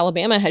judge, as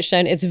Alabama has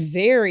shown, it's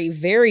very,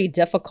 very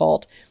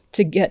difficult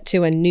to get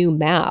to a new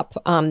map.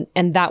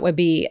 And that would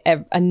be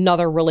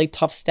another really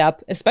tough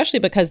step, especially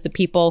because the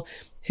people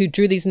who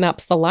drew these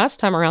maps the last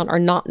time around are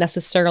not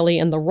necessarily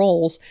in the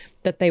roles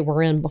that they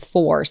were in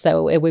before.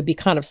 So it would be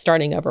kind of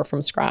starting over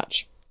from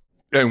scratch.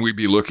 And we'd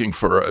be looking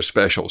for a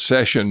special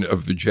session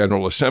of the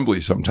General Assembly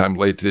sometime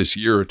late this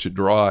year to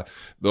draw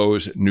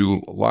those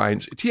new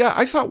lines. Tia,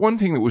 I thought one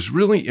thing that was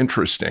really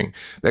interesting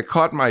that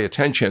caught my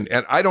attention,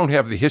 and I don't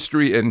have the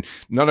history, and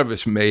none of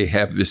us may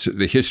have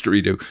the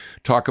history to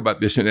talk about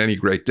this in any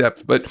great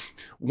depth, but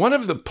one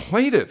of the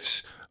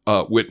plaintiffs'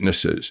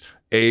 witnesses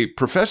a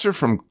professor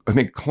from, I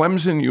think,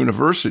 Clemson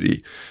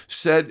University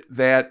said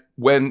that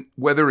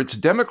whether it's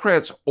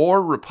Democrats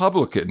or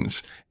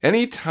Republicans,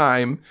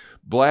 anytime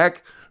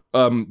Black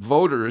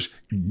voters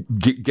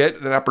get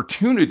an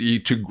opportunity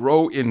to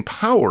grow in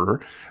power,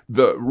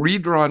 the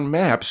redrawn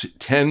maps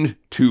tend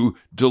to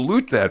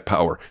dilute that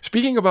power.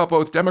 Speaking about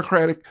both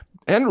Democratic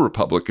and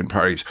Republican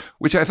parties,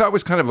 which I thought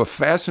was kind of a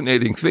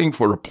fascinating thing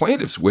for a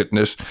plaintiff's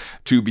witness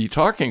to be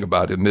talking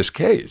about in this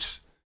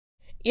case.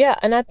 Yeah,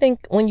 and I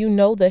think when you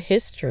know the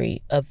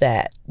history of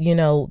that,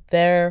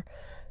 the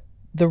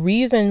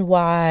reason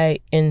why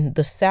in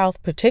the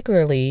South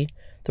particularly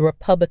the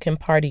Republican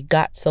Party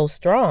got so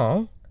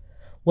strong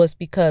was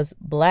because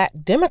Black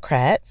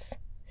Democrats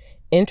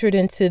entered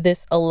into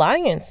this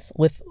alliance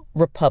with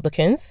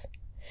Republicans,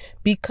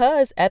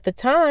 because at the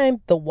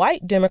time, the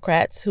white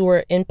Democrats who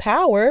were in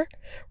power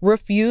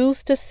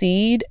refused to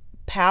cede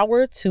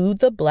power to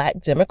the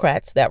Black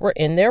Democrats that were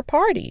in their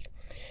party.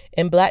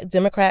 And Black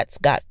Democrats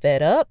got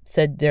fed up,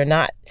 said they're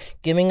not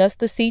giving us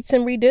the seats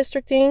in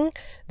redistricting.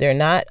 They're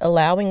not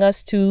allowing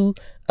us to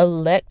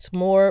elect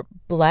more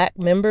Black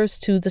members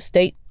to the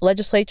state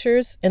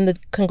legislatures and the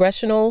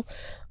congressional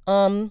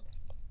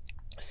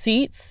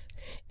seats.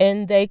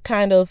 And they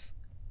kind of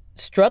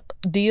struck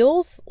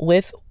deals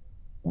with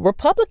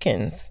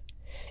Republicans.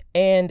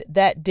 And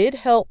that did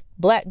help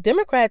Black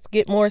Democrats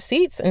get more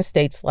seats in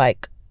states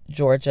like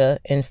Georgia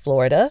and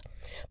Florida.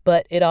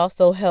 But it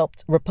also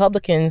helped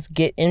Republicans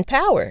get in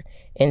power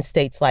in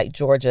states like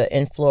Georgia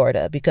and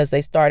Florida, because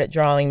they started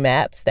drawing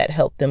maps that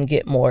helped them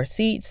get more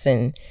seats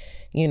and,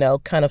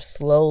 kind of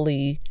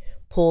slowly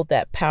pulled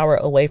that power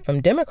away from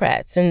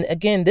Democrats. And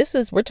again,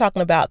 we're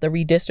talking about the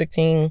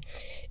redistricting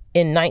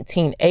in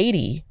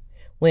 1980,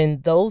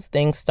 when those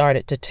things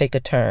started to take a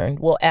turn.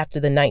 Well, after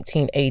the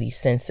 1980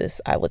 census,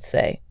 I would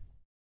say.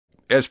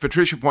 As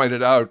Patricia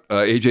pointed out,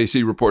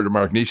 AJC reporter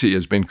Mark Nisi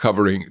has been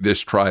covering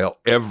this trial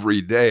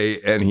every day,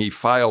 and he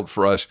filed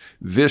for us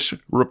this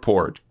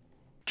report.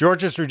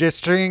 Georgia's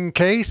redistricting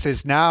case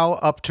is now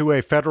up to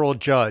a federal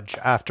judge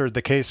after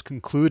the case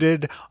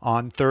concluded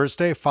on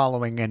Thursday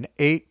following an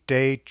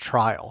 8-day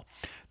trial.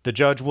 The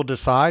judge will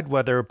decide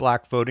whether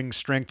Black voting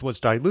strength was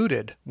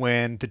diluted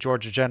when the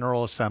Georgia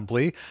General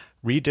Assembly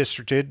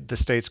redistricted the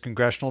state's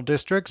congressional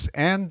districts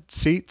and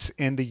seats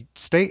in the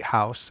state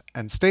House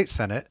and state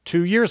Senate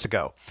 2 years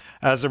ago.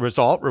 As a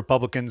result,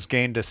 Republicans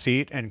gained a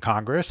seat in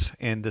Congress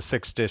in the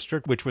 6th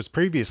District, which was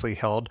previously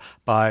held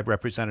by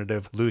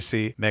Representative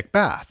Lucy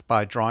McBath,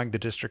 by drawing the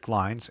district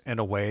lines in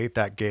a way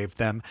that gave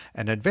them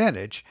an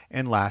advantage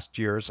in last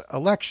year's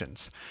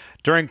elections.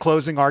 During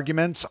closing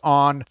arguments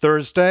on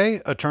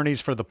Thursday,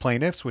 attorneys for the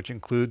plaintiffs, which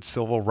include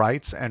civil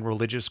rights and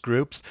religious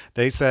groups,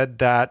 they said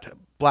that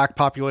Black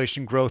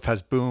population growth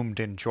has boomed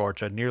in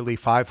Georgia, nearly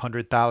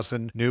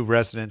 500,000 new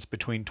residents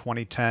between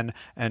 2010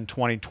 and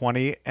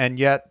 2020, and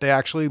yet they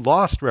actually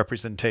lost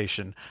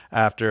representation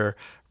after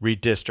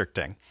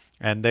redistricting.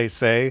 And they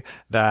say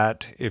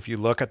that if you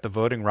look at the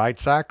Voting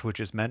Rights Act, which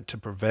is meant to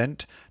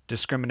prevent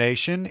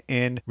discrimination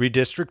in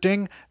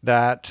redistricting,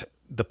 that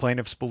the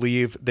plaintiffs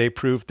believe they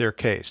proved their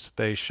case.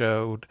 They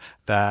showed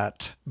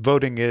that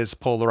voting is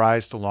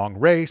polarized along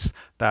race,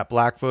 that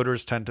Black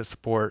voters tend to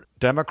support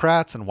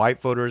Democrats and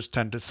white voters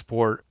tend to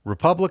support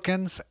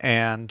Republicans,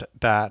 and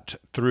that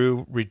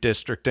through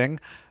redistricting,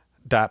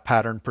 that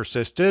pattern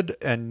persisted,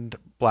 and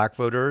Black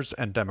voters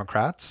and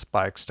Democrats,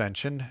 by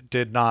extension,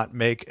 did not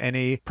make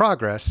any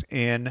progress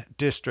in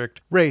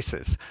district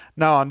races.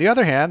 Now, on the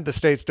other hand, the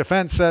state's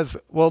defense says,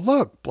 well,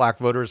 look, Black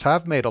voters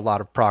have made a lot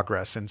of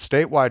progress in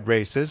statewide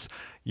races.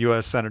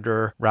 U.S.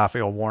 Senator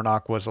Raphael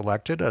Warnock was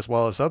elected, as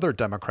well as other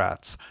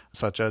Democrats,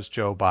 such as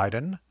Joe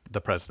Biden,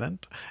 the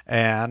president,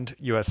 and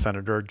U.S.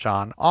 Senator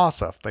John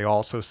Ossoff. They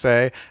also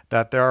say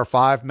that there are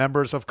 5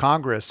 members of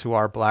Congress who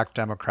are Black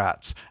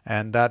Democrats,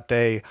 and that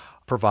they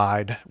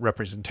provide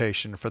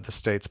representation for the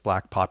state's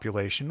Black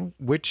population,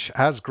 which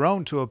has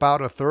grown to about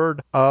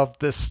 1/3 of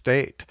the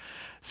state.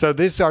 So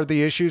these are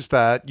the issues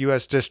that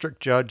U.S.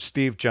 District Judge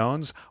Steve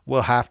Jones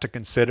will have to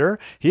consider.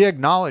 He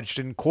acknowledged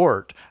in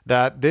court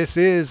that this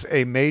is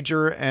a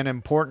major and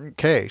important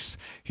case.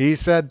 He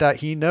said that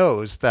he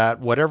knows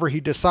that whatever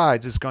he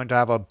decides is going to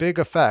have a big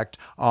effect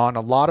on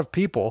a lot of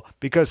people,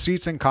 because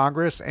seats in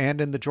Congress and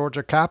in the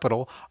Georgia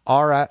Capitol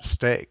are at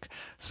stake.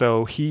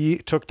 So he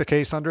took the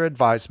case under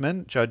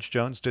advisement. Judge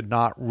Jones did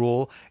not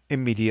rule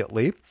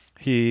immediately.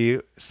 He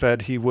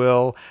said he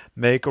will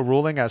make a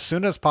ruling as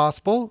soon as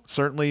possible,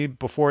 certainly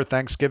before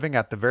Thanksgiving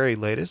at the very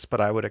latest, but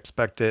I would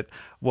expect it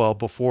well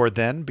before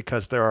then,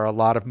 because there are a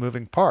lot of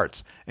moving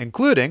parts,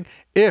 including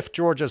if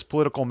Georgia's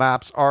political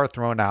maps are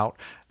thrown out,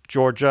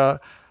 Georgia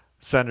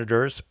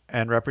senators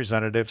and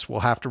representatives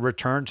will have to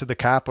return to the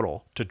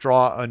Capitol to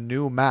draw a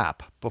new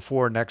map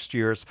before next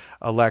year's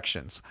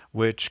elections,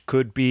 which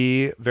could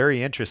be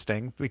very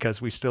interesting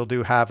because we still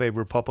do have a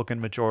Republican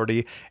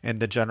majority in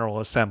the General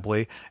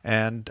Assembly,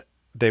 and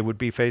they would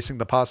be facing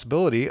the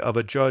possibility of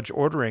a judge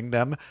ordering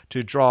them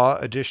to draw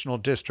additional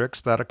districts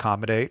that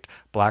accommodate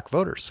Black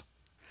voters.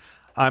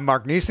 I'm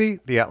Mark Nisi,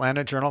 the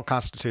Atlanta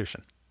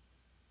Journal-Constitution.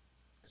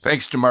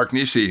 Thanks to Mark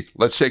Nisi.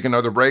 Let's take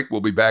another break.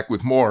 We'll be back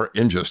with more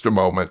in just a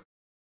moment.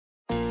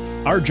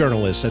 Our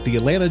journalists at the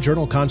Atlanta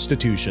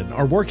Journal-Constitution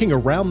are working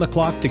around the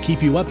clock to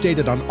keep you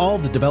updated on all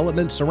the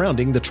developments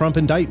surrounding the Trump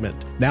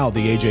indictment. Now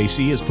the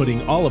AJC is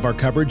putting all of our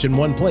coverage in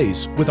one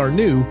place with our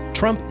new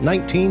Trump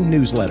 19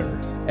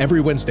 newsletter.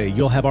 Every Wednesday,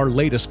 you'll have our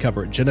latest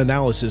coverage and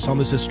analysis on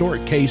this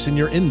historic case in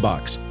your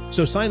inbox.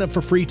 So sign up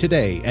for free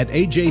today at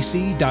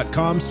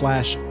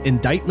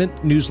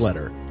ajc.com/indictment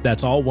newsletter.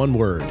 That's all one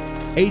word.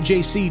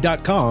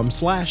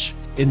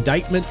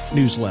 ajc.com/indictment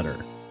newsletter.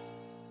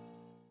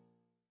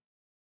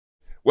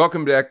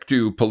 Welcome back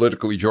to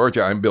Politically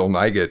Georgia. I'm Bill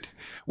Nigut.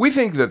 We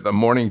think that the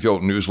Morning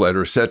Jolt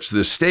newsletter sets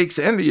the stakes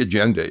and the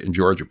agenda in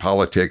Georgia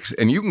politics,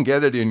 and you can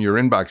get it in your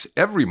inbox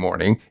every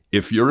morning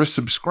if you're a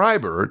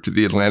subscriber to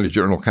the Atlanta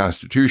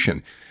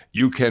Journal-Constitution.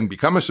 You can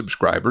become a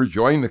subscriber,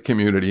 join the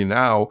community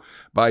now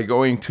by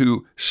going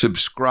to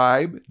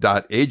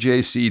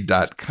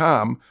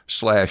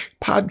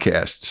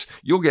subscribe.ajc.com/podcasts.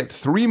 You'll get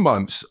 3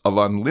 months of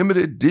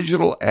unlimited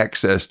digital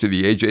access to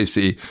the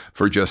AJC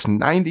for just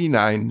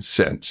 99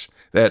 cents.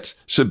 That's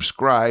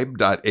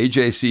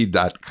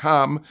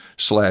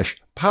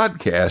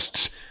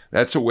subscribe.ajc.com/podcasts.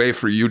 That's a way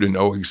for you to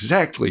know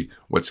exactly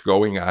what's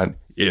going on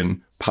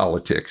in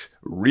politics.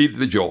 Read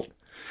the Jolt.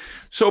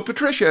 So,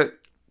 Patricia,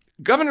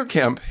 Governor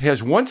Kemp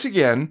has once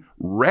again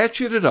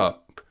ratcheted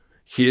up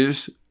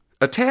his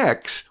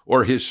attacks,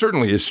 or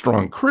certainly his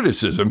strong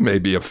criticism, may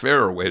be a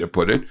fairer way to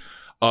put it,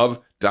 of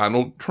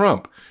Donald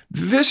Trump.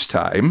 This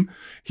time,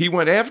 he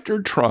went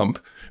after Trump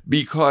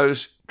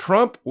because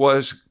Trump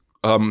was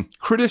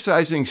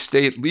criticizing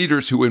state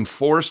leaders who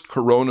enforced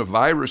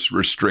coronavirus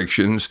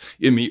restrictions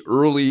in the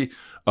early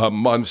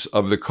months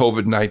of the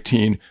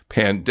COVID-19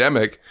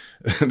 pandemic.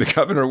 The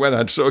governor went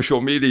on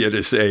social media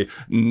to say,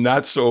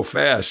 "Not so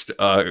fast,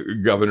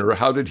 Governor."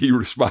 How did he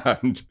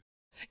respond?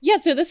 Yeah,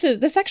 so this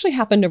actually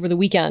happened over the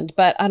weekend,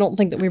 but I don't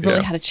think that we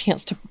really had a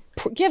chance to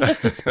give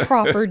this its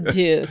proper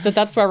due. So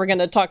that's why we're going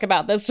to talk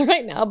about this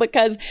right now,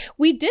 because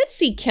we did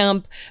see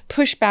Kemp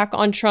push back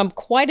on Trump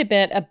quite a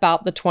bit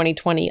about the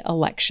 2020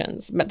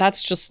 elections. But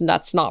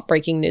that's not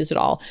breaking news at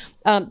all.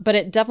 But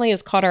it definitely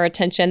has caught our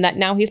attention that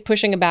now he's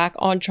pushing back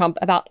on Trump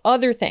about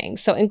other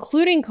things, so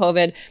including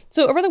COVID.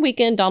 So over the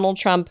weekend, Donald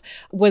Trump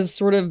was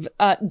sort of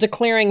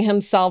declaring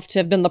himself to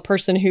have been the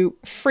person who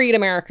freed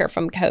America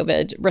from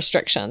COVID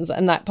restrictions,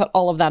 and that put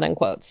all of that in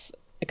quotes,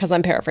 because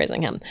I'm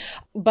paraphrasing him.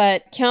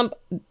 But Kemp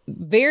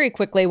very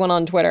quickly went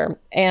on Twitter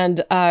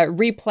and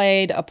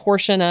replayed a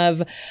portion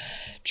of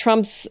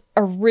Trump's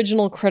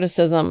original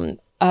criticism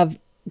of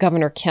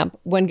Governor Kemp,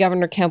 when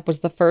Governor Kemp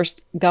was the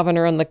first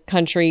governor in the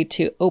country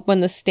to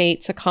open the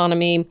state's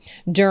economy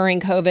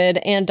during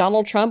COVID. And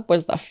Donald Trump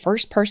was the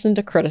first person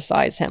to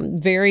criticize him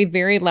very,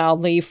 very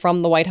loudly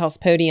from the White House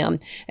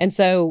podium. And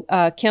so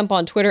Kemp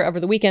on Twitter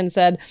over the weekend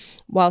said,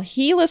 "While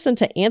he listened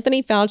to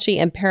Anthony Fauci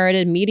and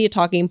parroted media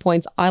talking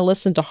points, I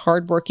listened to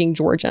hardworking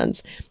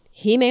Georgians.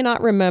 He may not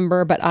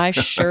remember, but I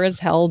sure as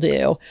hell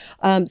do."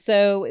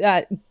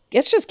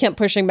 It's just Kemp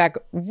pushing back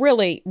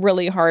really,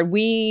 really hard.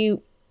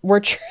 We're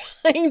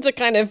trying to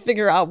kind of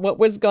figure out what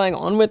was going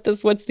on with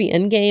this. What's the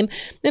end game?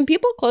 And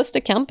people close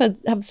to Kemp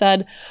have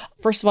said,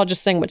 first of all,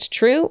 just saying what's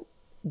true,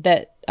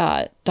 that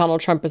Donald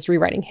Trump is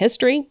rewriting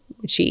history,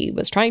 which he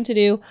was trying to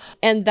do,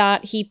 and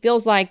that he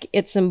feels like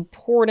it's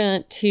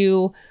important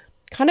to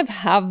kind of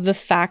have the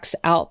facts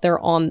out there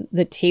on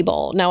the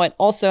table. Now, it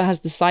also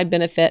has the side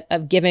benefit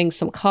of giving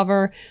some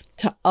cover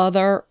to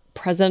other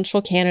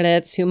presidential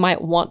candidates who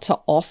might want to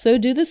also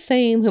do the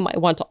same, who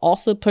might want to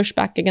also push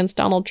back against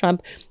Donald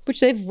Trump, which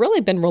they've really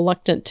been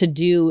reluctant to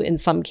do in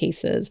some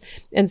cases.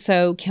 And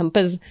so Kemp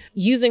is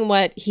using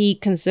what he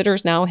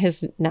considers now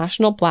his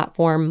national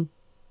platform,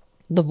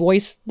 the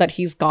voice that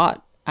he's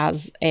got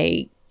as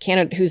a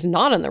candidate who's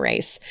not in the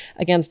race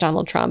against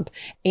Donald Trump,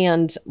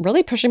 and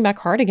really pushing back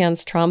hard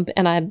against Trump.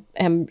 And I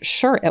am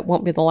sure it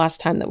won't be the last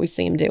time that we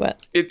see him do it.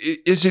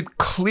 Is it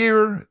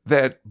clear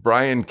that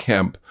Brian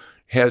Kemp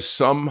has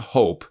some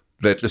hope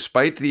that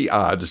despite the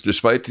odds,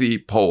 despite the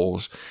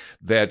polls,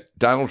 that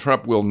Donald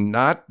Trump will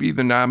not be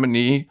the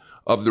nominee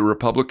of the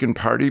Republican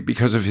Party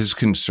because of his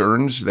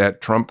concerns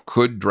that Trump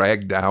could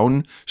drag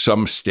down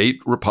some state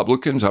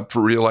Republicans up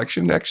for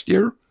re-election next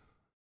year?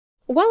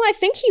 Well, I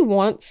think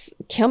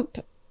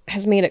Kemp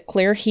has made it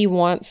clear he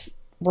wants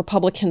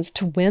Republicans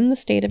to win the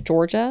state of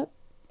Georgia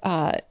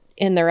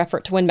in their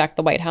effort to win back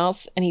the White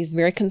House. And he's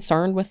very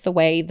concerned with the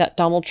way that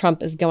Donald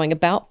Trump is going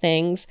about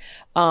things,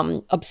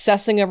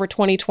 obsessing over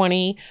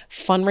 2020,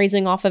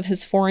 fundraising off of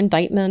his 4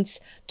 indictments,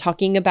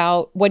 talking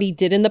about what he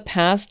did in the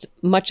past,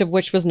 much of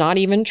which was not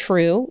even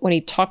true. When he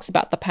talks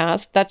about the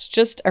past, that's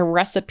just a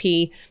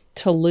recipe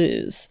to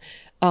lose.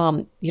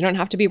 You don't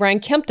have to be Brian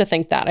Kemp to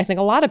think that. I think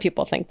a lot of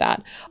people think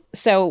that.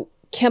 So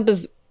Kemp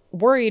is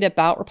worried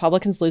about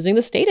Republicans losing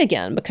the state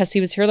again because he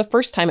was here the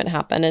first time it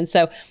happened. And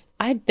so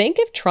I think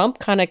if Trump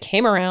kind of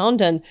came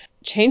around and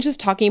changed his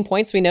talking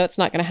points, we know it's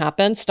not going to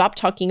happen, stopped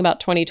talking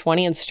about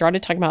 2020 and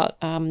started talking about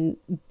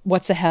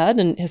what's ahead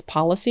and his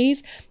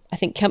policies, I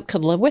think Kemp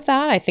could live with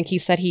that. I think he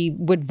said he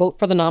would vote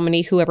for the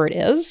nominee, whoever it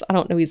is. I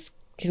don't know he's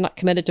He's not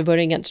committed to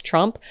voting against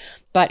Trump,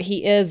 but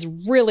he is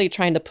really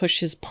trying to push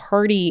his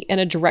party in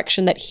a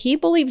direction that he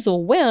believes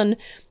will win.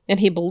 And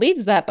he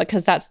believes that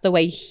because that's the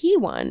way he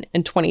won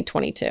in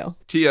 2022.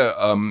 Tia,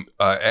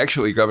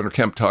 actually, Governor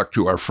Kemp talked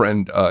to our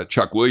friend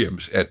Chuck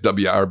Williams at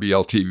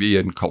WRBL TV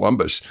in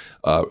Columbus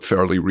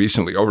fairly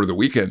recently, over the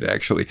weekend,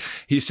 actually.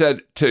 He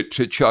said to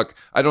Chuck,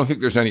 I don't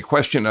think there's any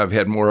question I've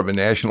had more of a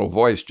national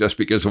voice just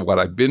because of what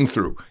I've been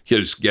through.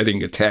 His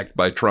getting attacked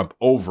by Trump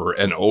over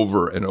and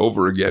over and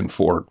over again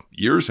for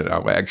years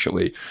now,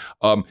 actually.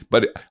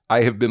 But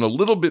I have been a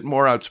little bit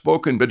more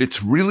outspoken, but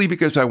it's really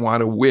because I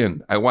want to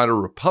win. I want a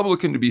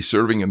Republican to be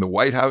serving in the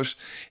White House,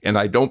 and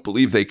I don't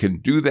believe they can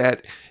do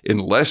that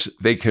unless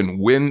they can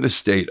win the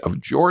state of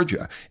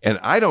Georgia. And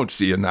I don't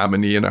see a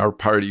nominee in our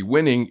party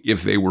winning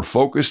if they were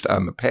focused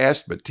on the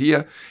past. But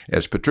Tia,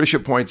 as Patricia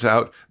points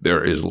out,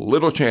 there is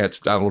little chance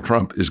Donald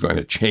Trump is going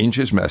to change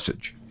his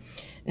message.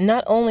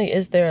 Not only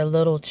is there a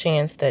little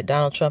chance that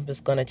Donald Trump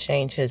is going to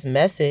change his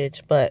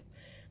message, but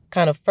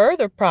kind of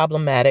further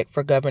problematic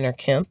for Governor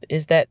Kemp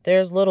is that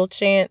there's little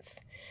chance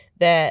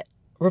that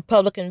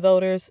Republican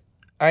voters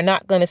are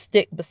not going to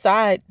stick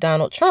beside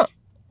Donald Trump.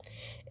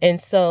 And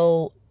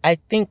so I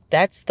think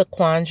that's the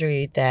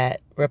quandary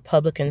that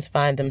Republicans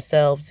find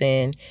themselves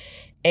in.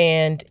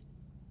 And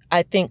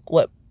I think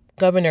what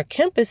Governor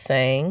Kemp is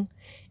saying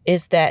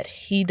is that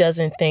he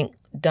doesn't think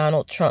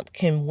Donald Trump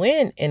can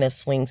win in a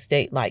swing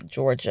state like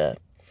Georgia,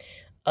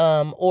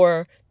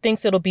 or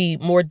thinks it'll be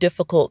more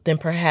difficult than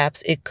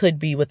perhaps it could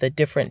be with a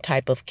different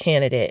type of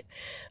candidate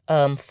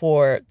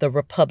for the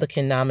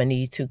Republican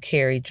nominee to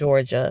carry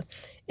Georgia.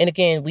 And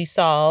again, we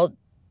saw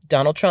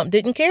Donald Trump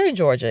didn't carry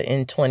Georgia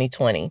in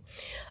 2020.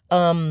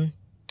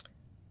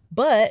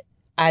 But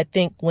I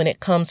think when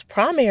it comes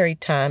primary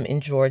time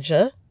in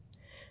Georgia,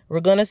 we're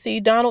going to see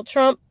Donald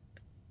Trump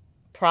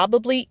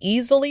probably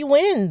easily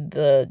win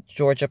the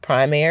Georgia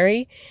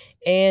primary.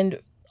 And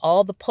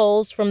all the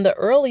polls from the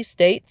early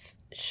states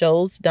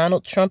shows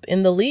Donald Trump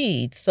in the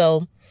lead.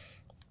 So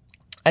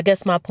I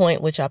guess my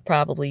point, which I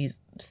probably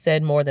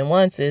said more than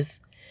once, is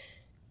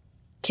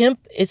Kemp,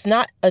 it's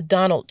not a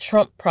Donald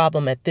Trump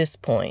problem at this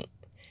point.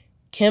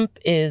 Kemp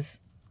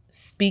is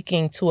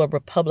speaking to a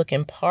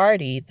Republican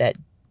Party that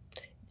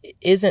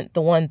isn't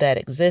the one that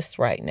exists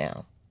right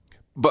now.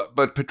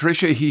 But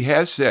Patricia, he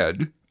has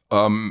said,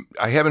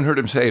 I haven't heard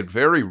him say it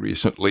very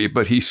recently,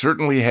 but he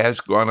certainly has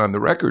gone on the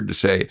record to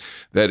say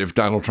that if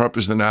Donald Trump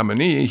is the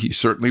nominee, he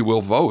certainly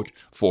will vote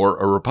for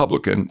a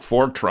Republican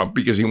for Trump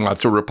because he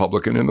wants a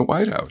Republican in the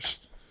White House.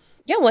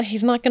 Yeah, well,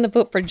 he's not going to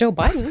vote for Joe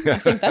Biden. I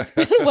think that's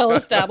been well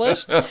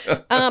established.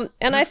 And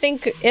I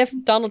think if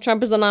Donald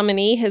Trump is the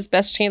nominee, his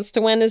best chance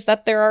to win is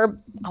that there are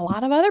a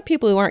lot of other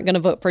people who aren't going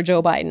to vote for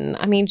Joe Biden.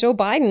 I mean, Joe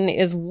Biden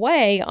is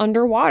way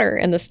underwater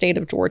in the state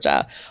of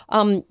Georgia.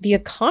 The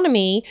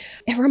economy,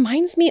 it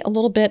reminds me a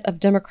little bit of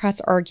Democrats'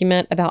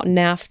 argument about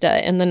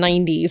NAFTA in the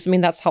 90s. I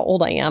mean, that's how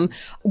old I am.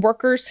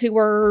 Workers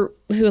who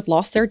had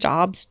lost their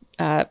jobs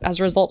as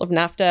a result of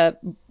NAFTA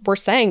were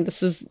saying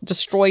this has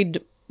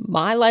destroyed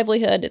my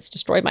livelihood, it's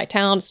destroyed my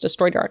town, it's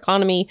destroyed our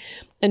economy.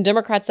 And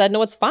Democrats said,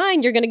 no, it's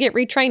fine. You're going to get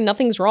retrained.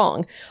 Nothing's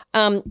wrong.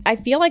 I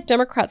feel like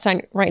Democrats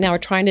right now are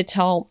trying to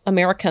tell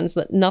Americans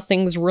that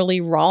nothing's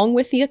really wrong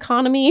with the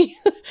economy.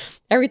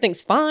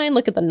 Everything's fine.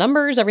 Look at the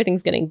numbers.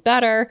 Everything's getting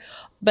better.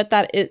 But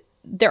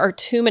there are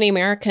too many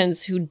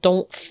Americans who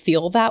don't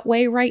feel that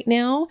way right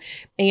now.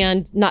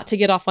 And not to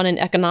get off on an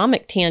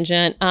economic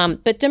tangent,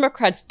 but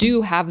Democrats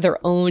do have their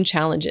own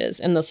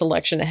challenges in this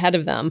election ahead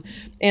of them.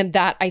 And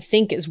that, I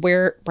think, is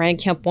where Brian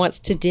Kemp wants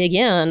to dig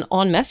in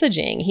on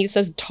messaging. He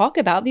says, talk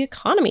about the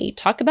economy,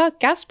 talk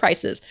about gas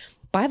prices.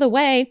 By the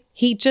way,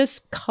 he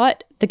just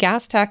cut the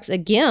gas tax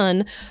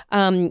again,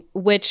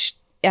 which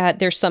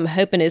there's some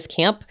hope in his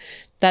camp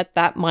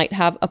that might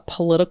have a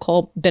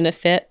political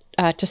benefit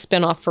to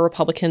spin off for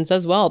Republicans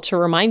as well, to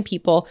remind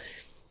people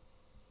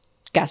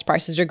gas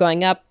prices are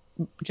going up.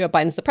 Joe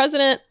Biden's the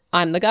president.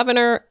 I'm the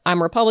governor.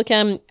 I'm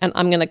Republican, and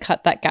I'm going to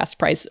cut that gas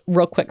price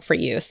real quick for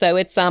you. So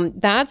it's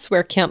that's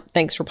where Kemp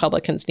thinks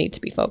Republicans need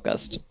to be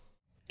focused.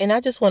 And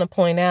I just want to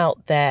point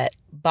out that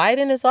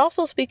Biden is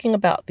also speaking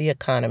about the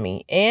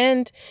economy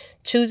and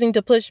choosing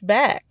to push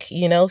back.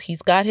 You know,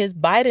 he's got his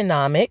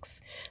Bidenomics,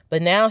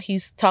 but now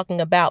he's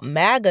talking about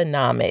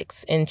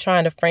MAGAnomics and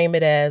trying to frame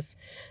it as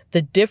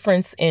the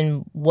difference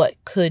in what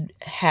could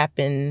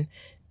happen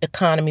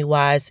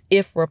economy-wise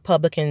if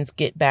Republicans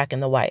get back in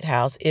the White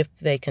House, if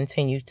they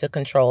continue to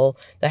control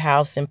the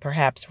House and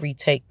perhaps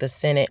retake the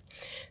Senate.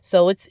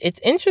 So it's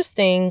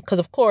interesting because,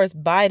 of course,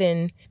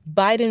 Biden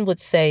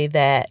would say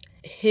that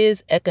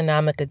his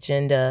economic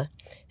agenda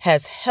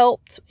has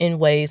helped in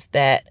ways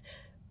that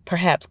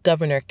perhaps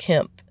Governor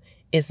Kemp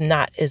is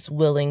not as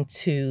willing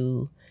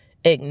to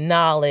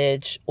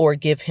acknowledge or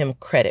give him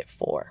credit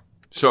for.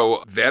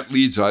 So that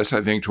leads us,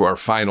 I think, to our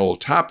final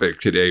topic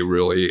today,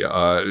 really,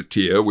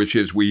 Tia, which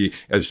is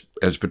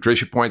as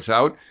Patricia points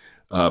out,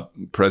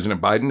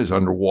 President Biden is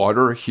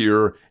underwater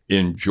here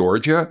in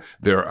Georgia.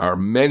 There are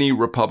many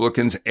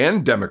Republicans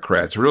and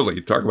Democrats,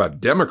 really, talk about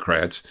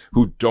Democrats,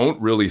 who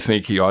don't really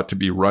think he ought to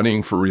be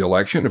running for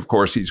re-election. Of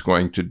course, he's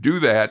going to do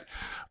that.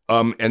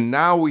 And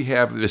now we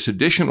have this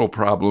additional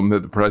problem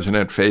that the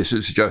president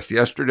faces. Just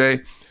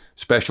yesterday,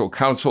 special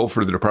counsel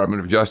for the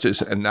Department of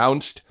Justice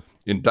announced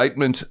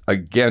indictments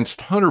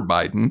against Hunter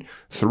Biden,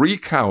 3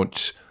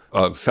 counts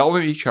of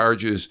felony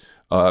charges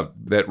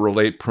that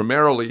relate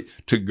primarily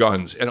to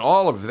guns. And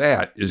all of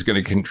that is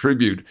going to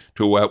contribute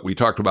to what we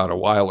talked about a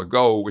while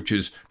ago, which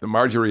is the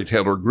Marjorie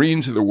Taylor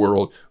Greenes of the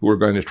world who are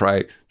going to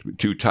try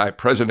to tie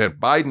President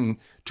Biden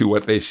to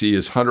what they see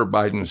as Hunter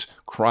Biden's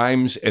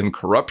crimes and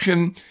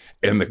corruption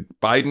and the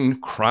Biden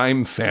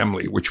crime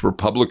family, which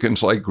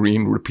Republicans like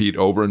Greene repeat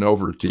over and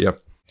over to you.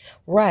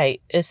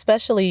 Right.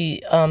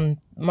 Especially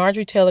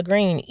Marjorie Taylor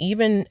Greene,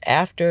 even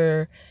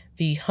after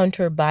the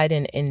Hunter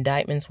Biden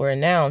indictments were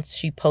announced,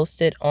 she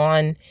posted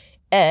on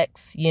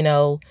X,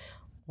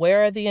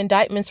 where are the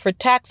indictments for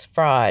tax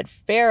fraud,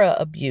 FARA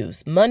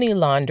abuse, money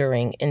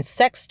laundering, and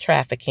sex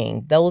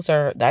trafficking?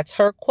 That's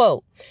her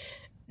quote.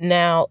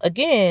 Now,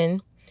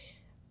 again,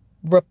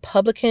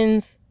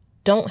 Republicans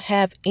don't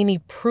have any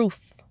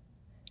proof.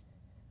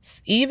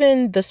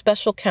 Even the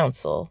special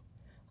counsel,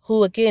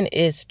 who again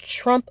is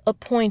Trump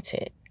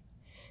appointed,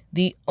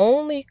 the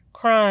only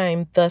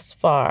crime thus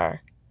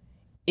far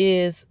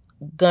is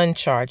gun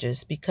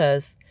charges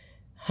because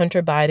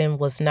Hunter Biden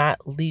was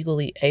not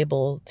legally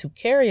able to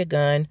carry a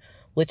gun,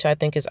 which I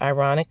think is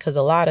ironic because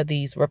a lot of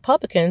these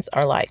Republicans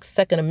are like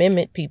Second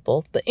Amendment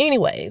people. But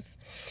anyways,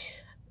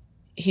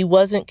 he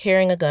wasn't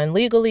carrying a gun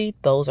legally.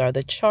 Those are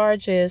the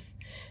charges.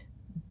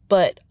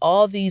 But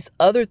all these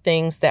other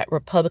things that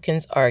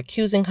Republicans are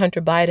accusing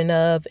Hunter Biden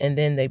of, and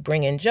then they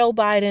bring in Joe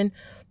Biden,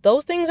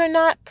 those things are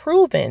not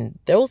proven.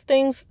 Those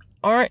things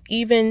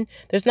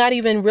there's not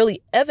even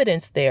really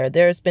evidence there.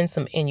 There's been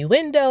some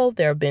innuendo.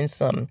 There have been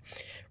some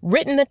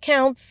written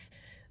accounts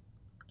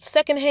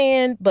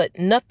secondhand, but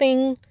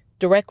nothing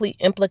directly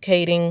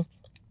implicating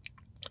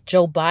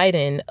Joe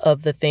Biden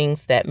of the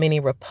things that many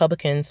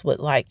Republicans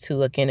would like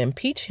to, again,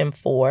 impeach him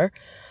for.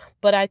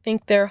 But I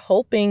think they're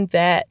hoping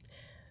that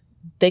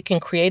they can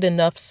create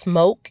enough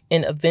smoke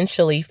and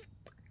eventually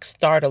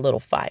start a little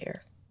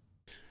fire.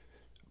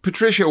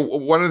 Patricia,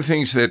 one of the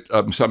things that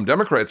some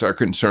Democrats are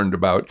concerned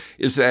about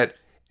is that,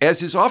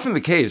 as is often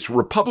the case,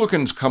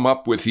 Republicans come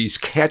up with these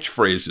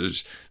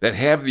catchphrases that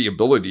have the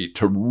ability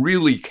to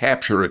really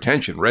capture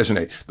attention,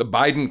 resonate. The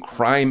Biden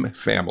crime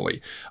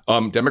family.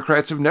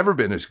 Democrats have never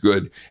been as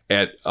good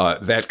at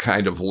that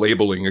kind of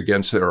labeling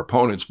against their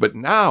opponents. But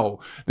now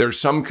there's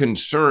some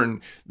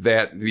concern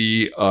that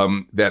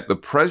the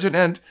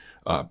president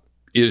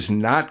is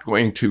not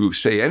going to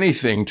say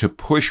anything to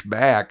push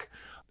back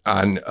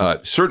on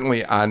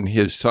certainly on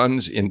his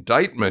son's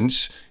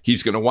indictments.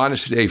 He's going to want to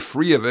stay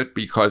free of it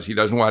because he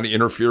doesn't want to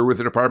interfere with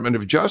the Department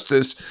of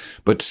Justice.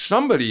 But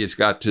somebody has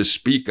got to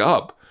speak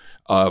up,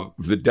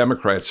 the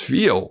Democrats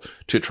feel,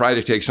 to try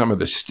to take some of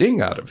the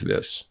sting out of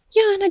this.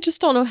 Yeah, and I just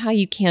don't know how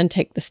you can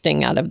take the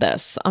sting out of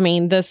this. I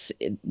mean,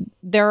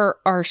 there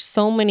are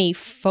so many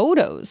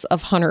photos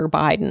of Hunter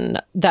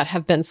Biden that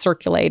have been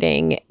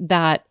circulating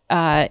that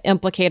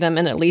implicate him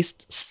in at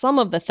least some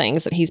of the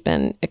things that he's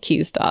been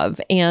accused of.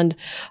 And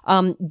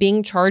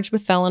being charged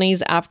with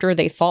felonies after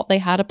they thought they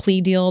had a plea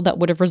deal that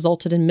would have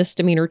resulted in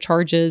misdemeanor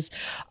charges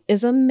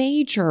is a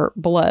major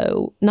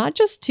blow, not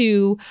just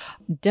to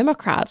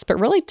Democrats, but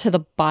really to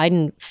the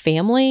Biden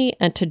family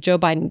and to Joe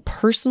Biden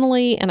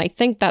personally. And I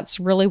think that's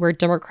really where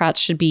Democrats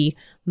should be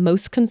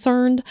most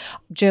concerned.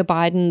 Joe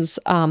Biden's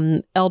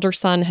elder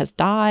son has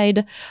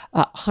died.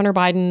 Hunter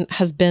Biden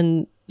has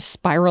been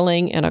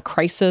spiraling in a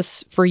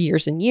crisis for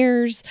years and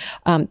years.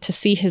 To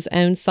see his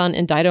own son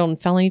indicted on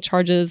felony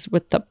charges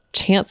with the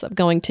chance of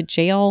going to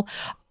jail,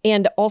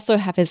 and also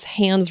have his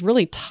hands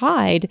really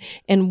tied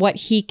in what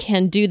he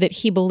can do that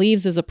he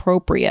believes is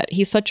appropriate.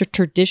 He's such a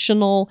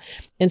traditional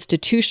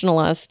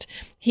institutionalist.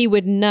 He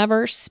would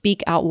never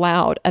speak out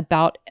loud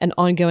about an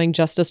ongoing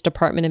Justice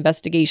Department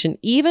investigation,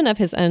 even of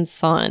his own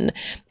son.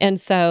 And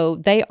so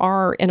they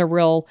are in a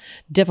real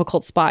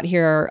difficult spot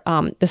here.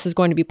 This is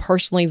going to be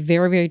personally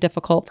very, very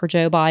difficult for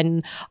Joe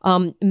Biden.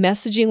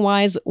 Messaging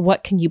wise,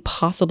 what can you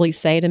possibly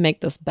say to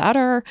make this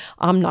better?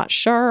 I'm not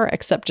sure,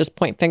 except just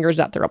point fingers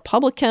at the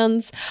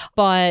Republicans.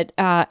 But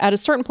at a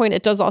certain point,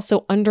 it does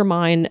also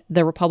undermine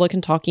the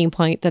Republican talking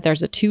point that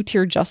there's a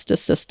 2-tier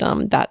justice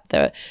system, that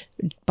the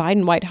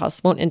Biden White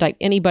House won't indict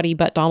anybody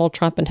but Donald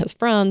Trump and his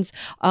friends.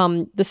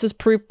 This is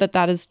proof that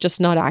that is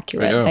just not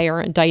accurate. They are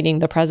indicting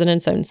the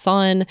president's own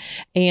son,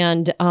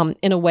 and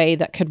in a way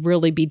that could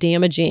really be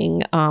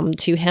damaging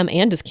to him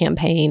and his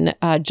campaign,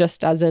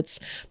 just as it's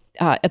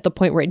at the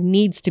point where it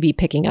needs to be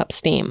picking up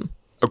steam.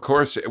 Of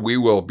course, we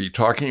will be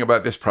talking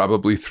about this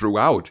probably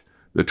throughout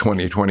the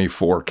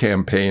 2024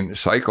 campaign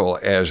cycle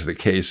as the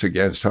case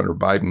against Hunter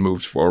Biden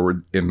moves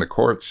forward in the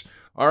courts.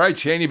 All right,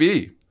 Shani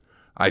B.,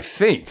 I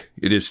think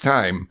it is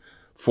time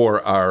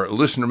for our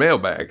listener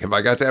mailbag. Have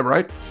I got that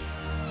right?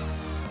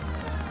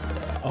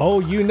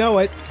 Oh, you know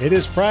it. It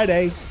is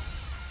Friday.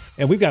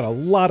 And we've got a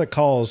lot of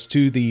calls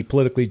to the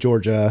Politically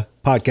Georgia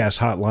podcast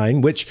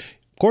hotline, which,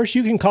 of course,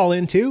 you can call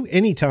into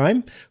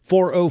anytime.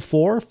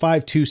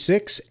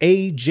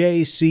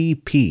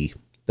 404-526-AJCP.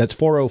 That's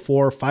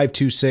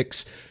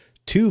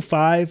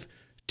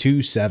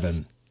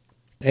 404-526-2527.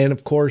 And,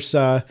 of course,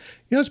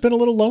 it's been a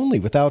little lonely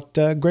without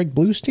Greg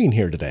Bluestein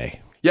here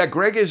today. Yeah,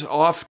 Greg is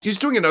off. He's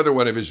doing another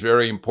one of his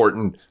very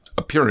important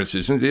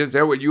appearances. Is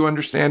that what you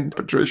understand,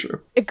 Patricia?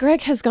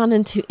 Greg has gone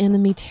into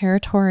enemy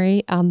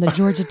territory on the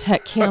Georgia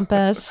Tech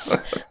campus.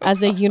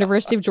 As a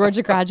University of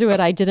Georgia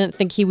graduate, I didn't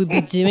think he would be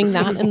doing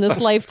that in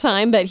this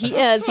lifetime, but he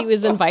is. He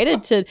was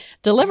invited to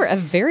deliver a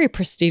very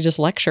prestigious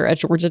lecture at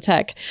Georgia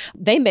Tech.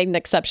 They made an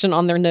exception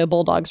on their no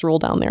Bulldogs rule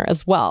down there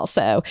as well.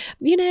 So,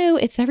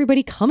 it's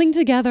everybody coming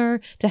together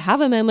to have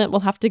a moment.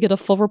 We'll have to get a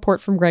full report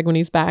from Greg when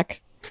he's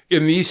back.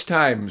 In these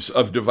times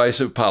of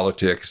divisive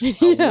politics,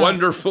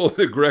 wonderful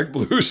that Greg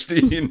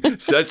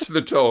Bluestein sets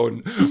the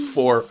tone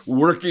for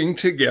working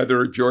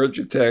together,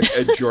 Georgia Tech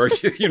and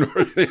Georgia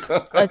University.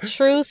 A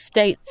true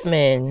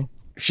statesman.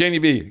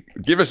 Shani B.,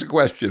 give us a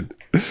question.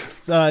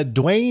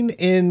 Dwayne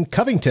in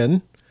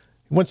Covington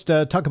wants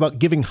to talk about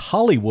giving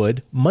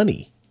Hollywood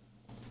money.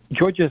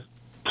 Georgia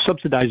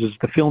subsidizes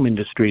the film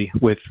industry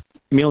with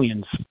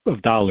millions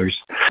of dollars.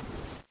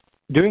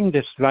 During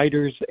this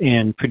writers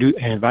and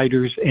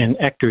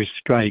actors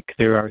strike,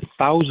 there are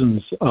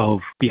thousands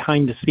of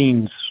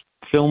behind-the-scenes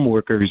film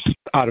workers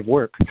out of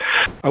work.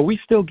 Are we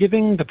still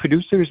giving the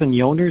producers and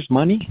the owners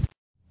money?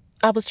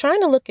 I was trying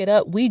to look it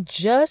up. We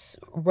just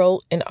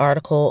wrote an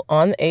article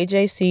on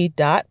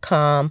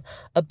AJC.com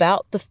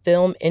about the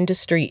film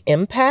industry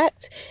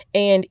impact.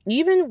 And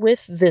even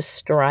with this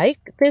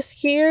strike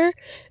this year,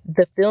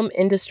 the film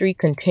industry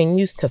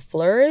continues to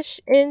flourish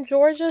in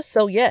Georgia.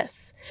 So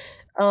yes.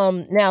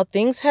 Now,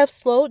 things have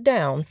slowed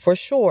down for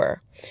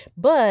sure,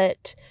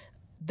 but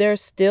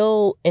there's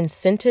still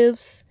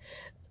incentives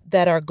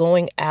that are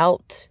going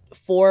out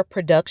for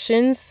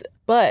productions.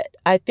 But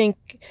I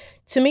think,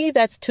 to me,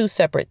 that's two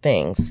separate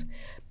things,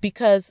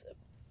 because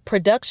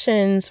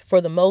productions,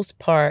 for the most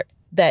part,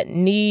 that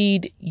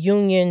need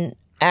union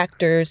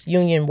actors,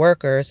 union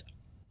workers,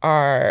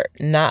 are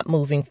not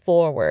moving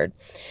forward.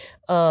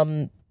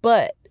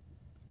 But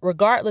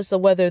regardless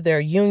of whether they're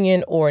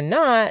union or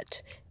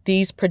not,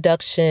 these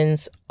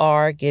productions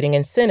are getting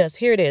incentives.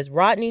 Here it is.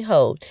 Rodney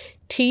Ho,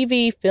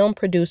 TV film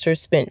producer,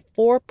 spent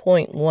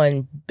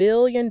 $4.1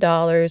 billion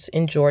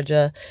in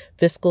Georgia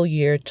fiscal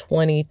year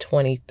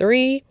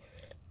 2023.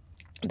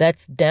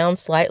 That's down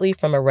slightly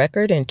from a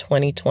record in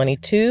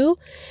 2022.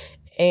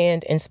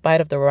 And in spite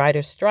of the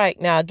writer's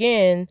strike. Now,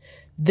 again,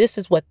 this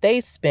is what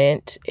they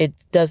spent. It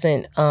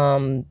doesn't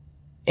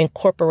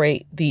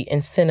incorporate the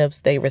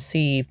incentives they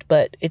received,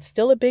 but it's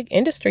still a big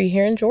industry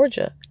here in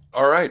Georgia.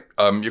 All right.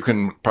 You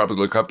can probably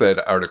look up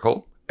that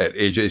article at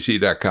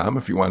ajc.com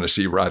if you want to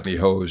see Rodney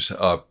Ho's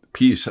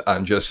piece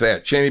on just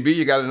that. Shani B.,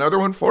 you got another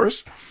one for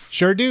us?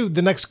 Sure do.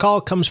 The next call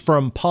comes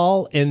from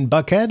Paul in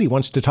Buckhead. He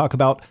wants to talk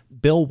about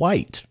Bill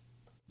White.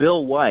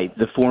 Bill White,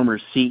 the former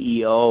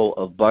CEO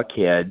of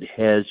Buckhead,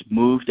 has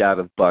moved out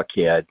of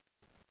Buckhead,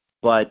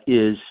 but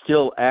is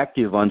still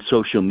active on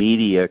social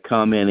media,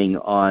 commenting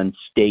on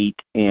state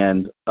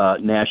and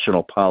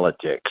national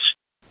politics.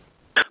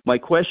 My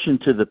question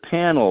to the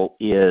panel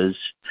is,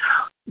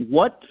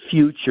 what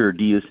future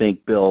do you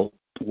think Bill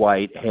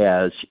White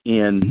has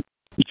in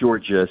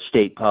Georgia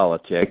state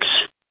politics?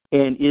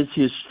 And is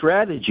his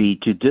strategy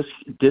to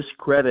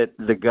discredit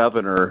the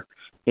governor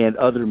and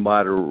other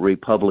moderate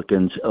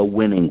Republicans a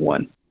winning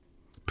one?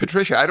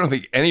 Patricia, I don't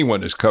think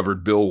anyone has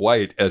covered Bill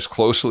White as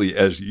closely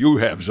as you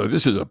have, so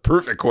this is a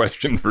perfect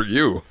question for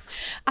you.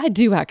 I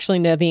do actually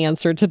know the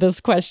answer to this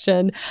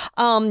question.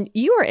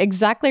 You are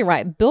exactly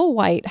right. Bill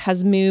White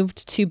has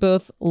moved to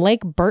both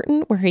Lake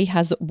Burton, where he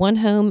has one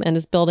home and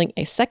is building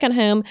a second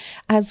home,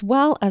 as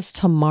well as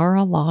to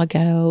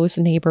Mar-a-Lago's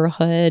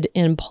neighborhood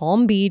in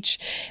Palm Beach.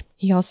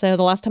 He also,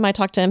 the last time I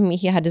talked to him,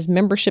 he had his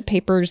membership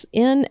papers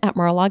in at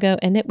Mar-a-Lago,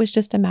 and it was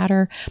just a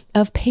matter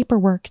of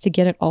paperwork to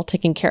get it all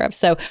taken care of.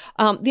 So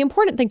the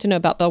important thing to know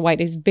about Bill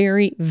White is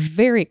very,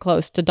 very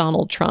close to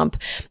Donald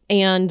Trump.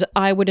 And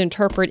I would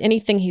interpret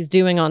anything he's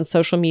doing on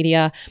social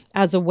media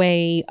as a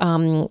way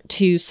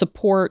to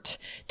support,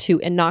 to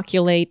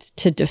inoculate,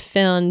 to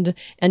defend,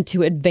 and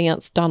to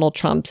advance Donald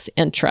Trump's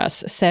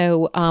interests.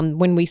 So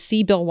when we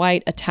see Bill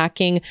White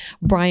attacking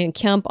Brian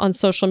Kemp on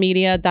social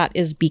media, that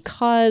is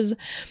because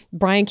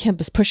Brian Kemp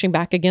is pushing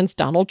back against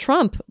Donald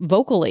Trump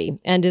vocally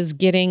and is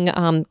getting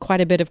quite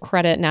a bit of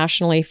credit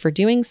nationally for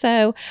doing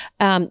so.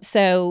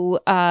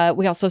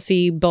 We also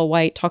see Bill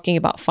White talking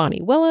about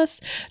Fonnie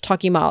Willis,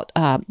 talking about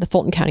the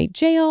Fulton County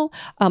Jail.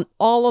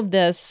 All of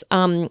this,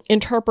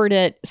 interpret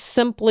it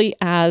simply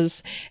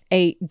as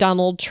a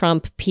Donald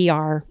Trump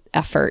PR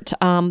effort.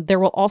 There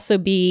will also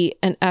be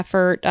an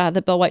effort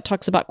that Bill White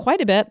talks about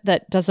quite a bit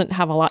that doesn't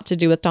have a lot to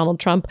do with Donald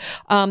Trump.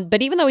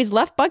 But even though he's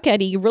left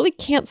Buckhead, he really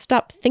can't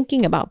stop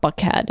thinking about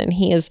Buckhead. And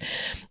he is,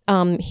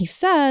 he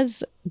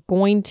says,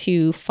 going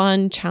to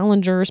fund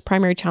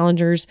primary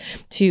challengers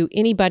to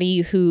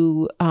anybody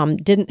who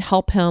didn't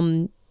help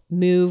him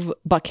move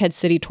Buckhead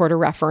City toward a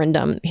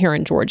referendum here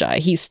in Georgia.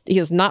 He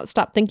has not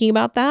stopped thinking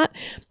about that.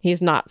 He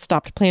has not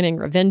stopped planning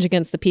revenge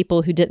against the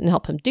people who didn't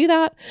help him do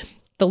that.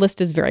 The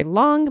list is very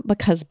long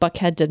because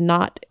Buckhead did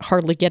not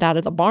hardly get out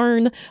of the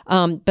barn.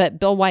 But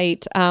Bill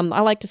White,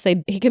 I like to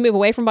say he can move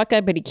away from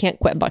Buckhead, but he can't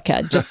quit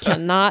Buckhead. Just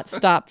cannot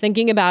stop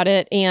thinking about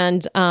it.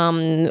 And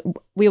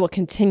we will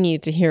continue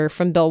to hear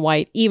from Bill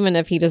White, even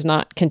if he does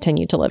not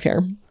continue to live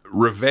here.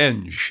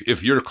 Revenge.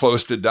 If you're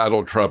close to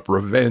Donald Trump,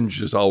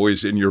 revenge is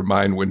always in your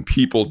mind when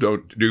people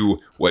don't do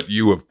what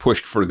you have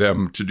pushed for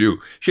them to do.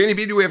 Shani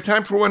B, do we have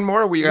time for one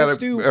more? Let's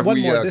do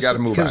one more. Got to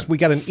move on. Because we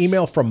got an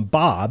email from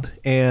Bob,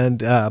 and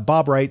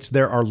Bob writes,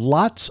 there are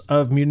lots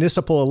of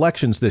municipal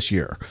elections this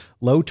year.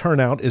 Low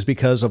turnout is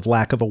because of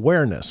lack of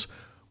awareness.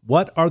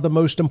 What are the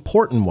most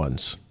important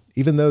ones?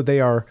 Even though they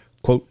are,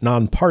 quote,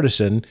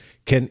 nonpartisan,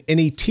 can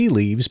any tea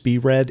leaves be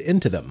read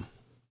into them?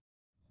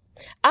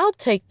 I'll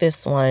take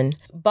this one.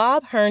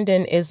 Bob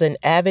Herndon is an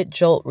avid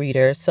Jolt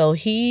reader, so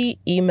he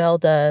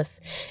emailed us,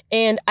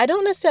 and I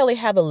don't necessarily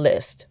have a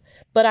list,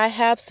 but I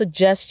have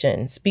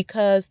suggestions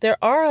because there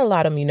are a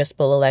lot of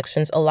municipal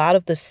elections. A lot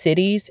of the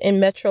cities in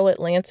Metro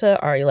Atlanta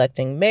are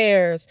electing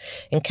mayors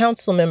and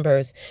council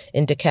members.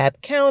 In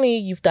DeKalb County,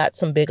 you've got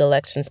some big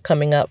elections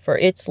coming up for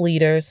its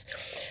leaders.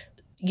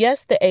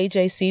 Yes, the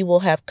AJC will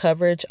have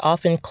coverage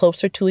often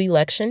closer to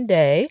Election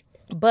Day.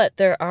 But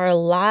there are a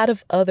lot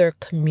of other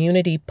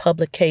community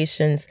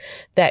publications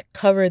that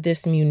cover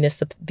these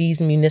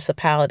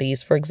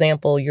municipalities. For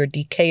example, your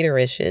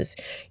Decatur-ishes,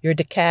 your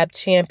DeKalb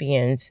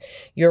Champions,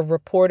 your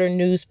Reporter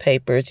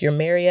newspapers, your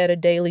Marietta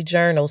Daily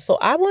Journal. So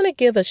I want to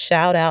give a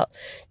shout out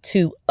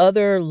to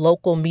other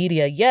local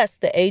media. Yes,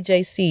 the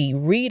AJC,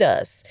 read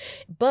us,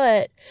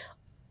 but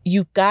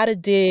you've got to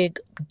dig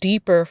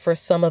deeper for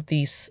some of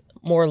these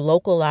more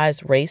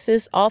localized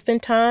races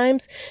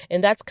oftentimes.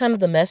 And that's kind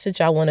of the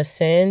message I want to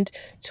send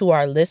to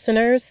our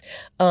listeners.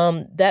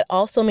 That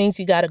also means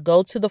you got to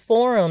go to the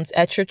forums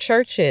at your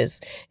churches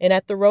and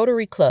at the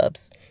Rotary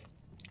clubs.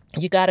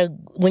 You got to,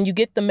 when you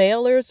get the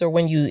mailers or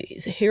when you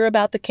hear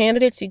about the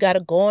candidates, you got to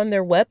go on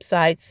their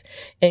websites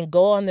and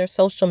go on their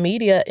social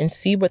media and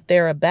see what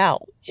they're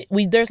about.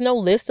 There's no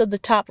list of the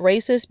top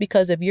races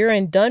because if you're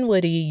in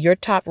Dunwoody, your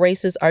top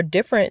races are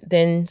different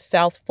than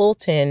South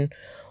Fulton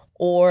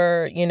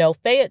or,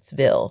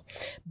 Fayetteville.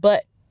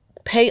 But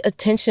pay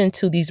attention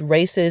to these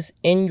races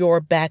in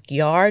your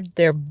backyard.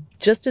 They're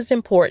just as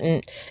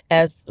important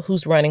as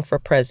who's running for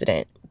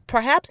president.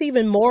 Perhaps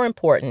even more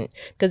important,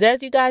 because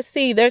as you guys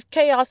see, there's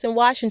chaos in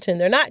Washington.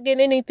 They're not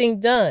getting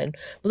anything done.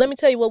 But let me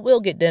tell you what will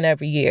get done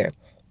every year.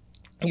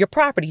 Your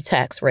property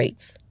tax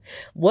rates.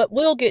 What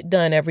will get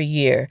done every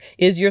year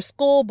is your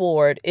school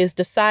board is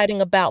deciding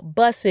about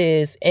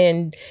buses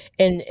and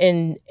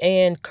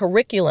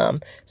curriculum.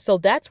 So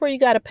that's where you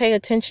got to pay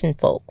attention,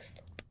 folks.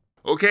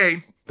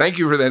 Okay. Thank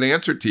you for that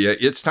answer, Tia.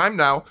 It's time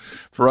now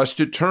for us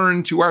to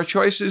turn to our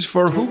choices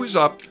for who is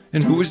up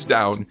and who is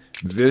down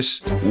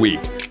this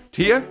week.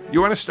 Tia, you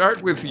want to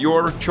start with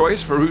your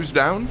choice for who's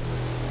down?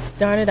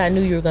 Darn it, I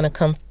knew you were going to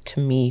come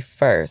to me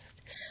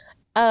first.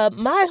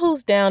 My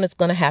who's down is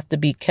going to have to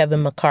be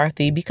Kevin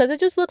McCarthy because it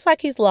just looks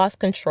like he's lost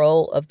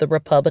control of the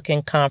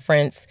Republican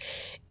conference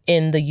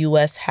in the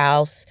U.S.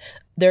 House.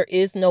 There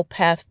is no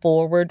path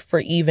forward for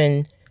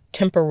even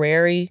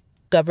temporary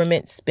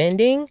government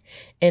spending.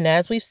 And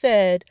as we've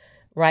said,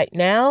 right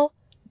now,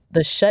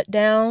 the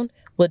shutdown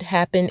would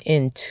happen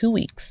in 2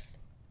 weeks.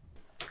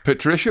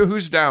 Patricia,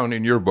 who's down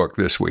in your book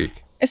this week?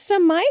 So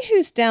my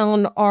who's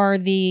down are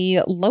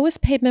the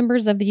lowest paid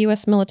members of the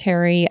U.S.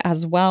 military,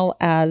 as well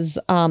as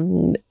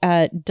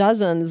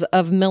dozens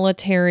of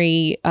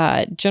military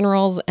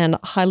generals and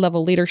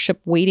high-level leadership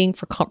waiting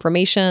for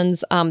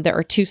confirmations. There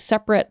are two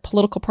separate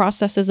political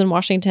processes in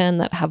Washington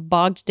that have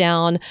bogged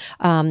down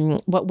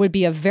what would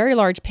be a very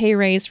large pay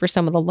raise for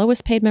some of the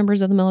lowest paid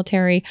members of the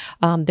military.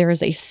 There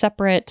is a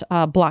separate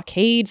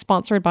blockade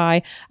sponsored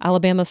by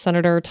Alabama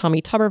Senator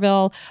Tommy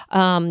Tuberville.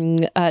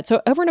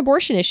 So over an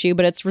abortion issue,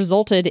 but it's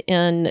resulted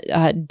in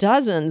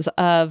dozens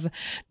of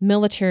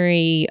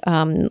military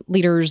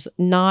leaders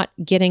not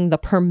getting the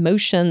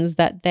promotions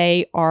that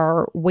they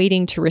are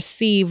waiting to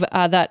receive.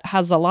 That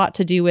has a lot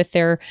to do with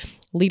their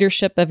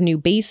leadership of new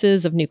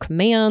bases, of new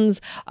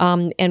commands.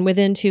 And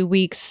within 2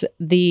 weeks,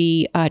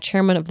 the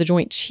chairman of the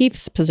Joint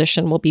Chiefs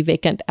position will be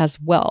vacant as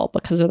well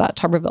because of that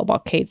Tuberville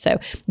blockade. So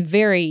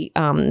very,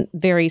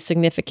 very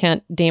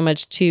significant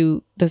damage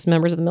to those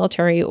members of the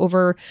military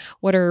over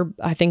what are,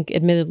 I think,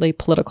 admittedly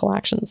political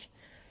actions.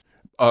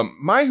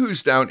 My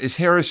who's down is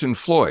Harrison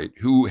Floyd,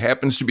 who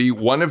happens to be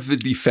one of the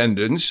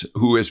defendants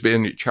who has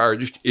been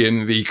charged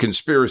in the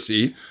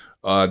conspiracy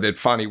that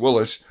Fani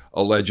Willis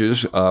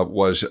alleges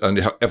was an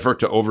effort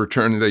to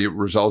overturn the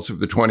results of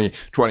the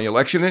 2020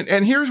 election.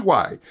 And here's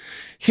why.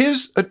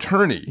 His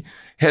attorney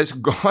has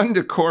gone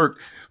to court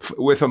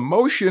with a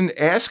motion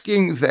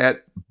asking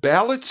that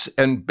ballots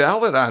and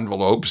ballot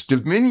envelopes,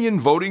 Dominion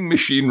voting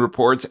machine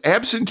reports,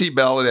 absentee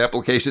ballot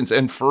applications,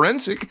 and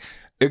forensic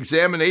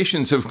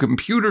examinations of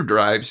computer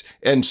drives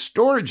and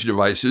storage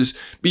devices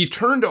be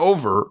turned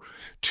over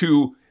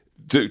to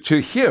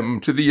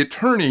the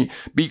attorney,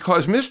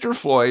 because Mr.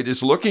 Floyd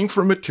is looking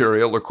for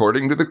material,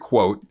 according to the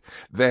quote,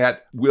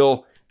 that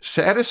will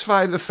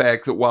satisfy the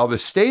fact that while the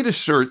state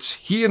asserts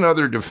he and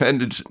other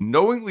defendants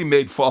knowingly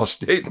made false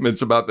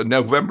statements about the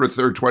November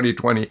 3rd,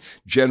 2020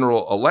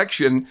 general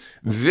election,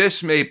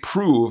 this may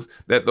prove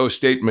that those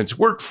statements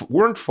weren't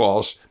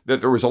false,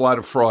 that there was a lot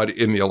of fraud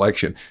in the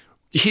election.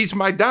 He's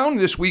my down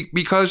this week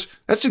because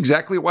that's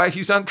exactly why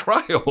he's on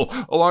trial,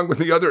 along with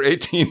the other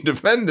 18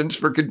 defendants,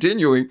 for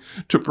continuing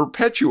to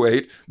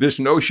perpetuate this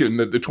notion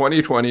that the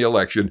 2020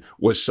 election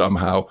was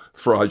somehow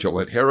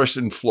fraudulent.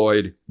 Harrison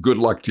Floyd, good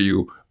luck to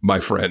you, my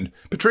friend.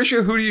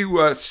 Patricia, who do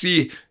you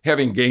see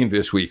having gained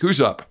this week?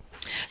 Who's up?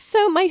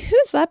 So my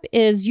who's up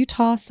is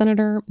Utah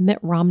Senator Mitt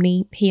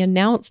Romney. He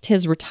announced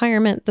his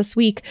retirement this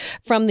week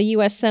from the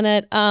U.S.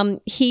 Senate.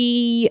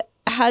 He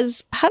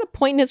has had a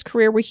point in his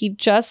career where he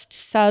just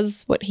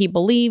says what he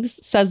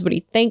believes, says what he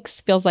thinks,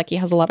 feels like he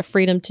has a lot of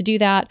freedom to do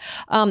that.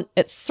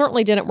 It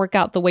certainly didn't work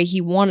out the way he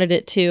wanted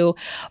it to.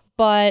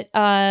 But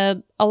a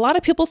lot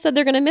of people said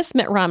they're going to miss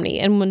Mitt Romney.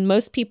 And when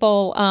most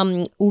people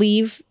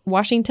leave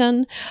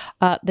Washington,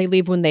 they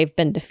leave when they've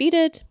been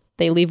defeated.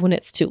 They leave when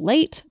it's too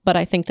late. But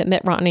I think that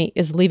Mitt Romney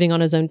is leaving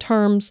on his own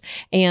terms.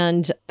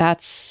 And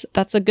that's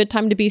a good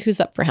time to be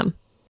who's up for him.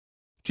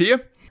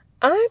 Tia?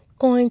 I'm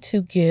going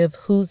to give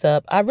who's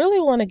up. I really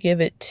want to give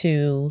it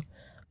to,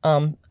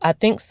 I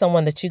think,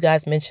 someone that you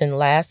guys mentioned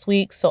last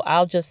week. So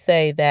I'll just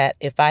say that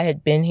if I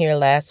had been here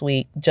last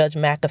week, Judge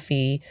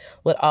McAfee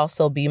would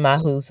also be my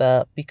who's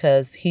up,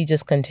 because he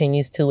just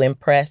continues to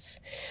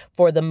impress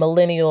for the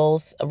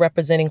millennials,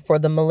 representing for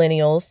the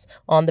millennials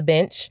on the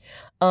bench.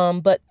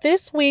 But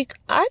this week,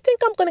 I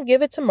think I'm going to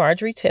give it to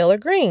Marjorie Taylor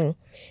Greene.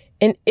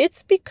 And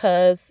it's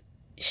because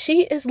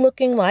she is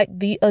looking like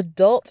the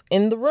adult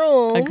in the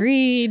room.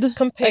 Agreed.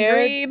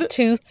 Compared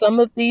to some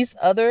of these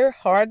other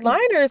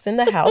hardliners in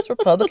the House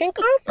Republican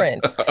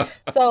Conference.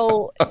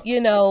 So,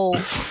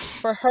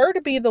 for her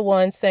to be the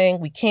one saying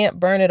we can't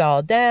burn it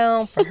all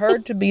down, for her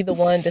to be the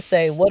one to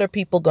say, what are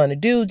people going to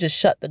do? Just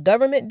shut the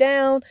government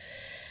down.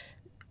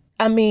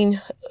 I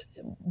mean,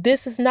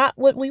 this is not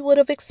what we would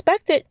have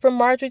expected from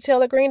Marjorie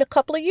Taylor Greene a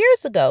couple of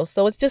years ago.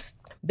 So it's just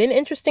been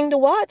interesting to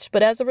watch,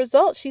 but as a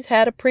result, she's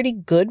had a pretty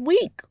good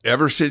week.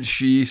 Ever since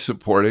she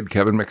supported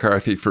Kevin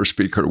McCarthy for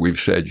Speaker, we've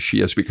said she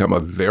has become a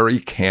very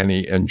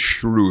canny and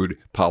shrewd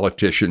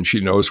politician. She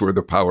knows where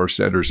the power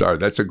centers are.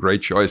 That's a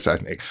great choice, I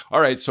think. All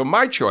right, so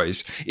my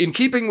choice, in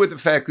keeping with the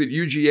fact that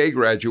UGA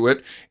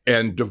graduate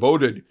and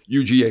devoted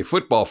UGA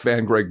football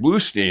fan Greg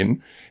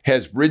Bluestein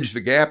has bridged the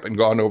gap and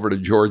gone over to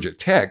Georgia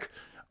Tech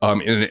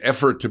in an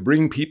effort to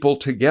bring people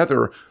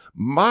together,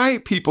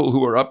 my people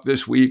who are up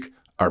this week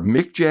are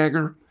Mick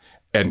Jagger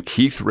and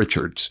Keith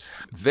Richards.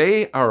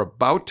 They are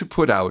about to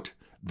put out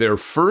their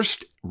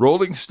first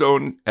Rolling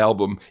Stone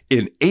album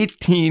in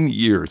 18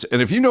 years.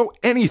 And if you know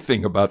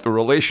anything about the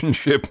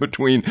relationship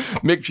between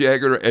Mick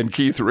Jagger and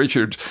Keith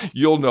Richards,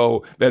 you'll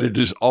know that it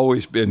has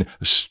always been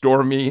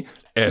stormy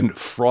and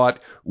fraught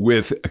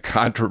with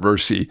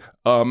controversy.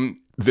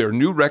 Their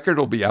new record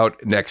will be out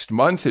next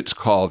month. It's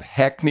called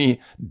Hackney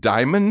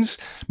Diamonds.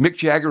 Mick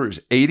Jagger is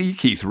 80,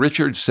 Keith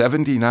Richards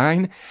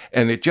 79,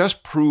 and it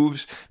just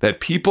proves that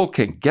people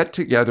can get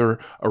together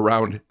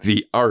around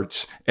the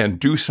arts and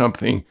do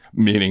something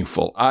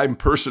meaningful. I'm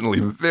personally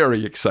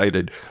very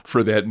excited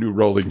for that new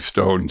Rolling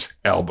Stones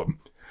album.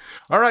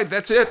 All right,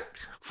 that's it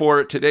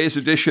for today's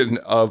edition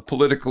of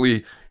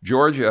Politically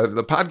Georgia,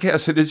 the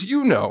podcast that, as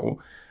you know,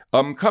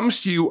 comes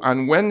to you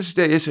on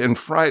Wednesdays and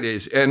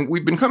Fridays. And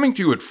we've been coming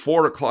to you at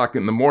 4 o'clock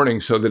in the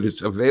morning so that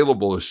it's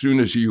available as soon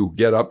as you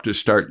get up to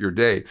start your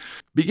day.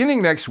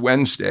 Beginning next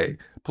Wednesday,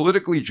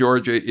 Politically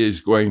Georgia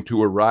is going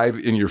to arrive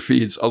in your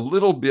feeds a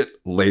little bit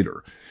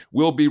later.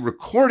 We'll be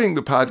recording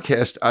the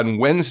podcast on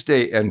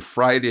Wednesday and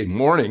Friday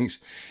mornings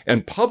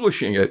and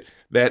publishing it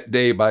that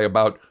day by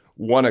about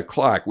 1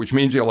 o'clock, which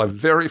means you'll have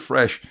very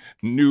fresh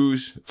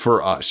news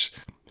for us.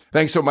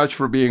 Thanks so much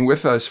for being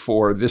with us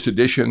for this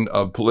edition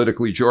of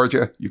Politically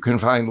Georgia. You can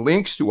find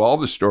links to all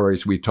the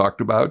stories we talked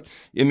about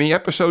in the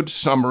episode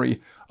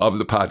summary of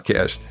the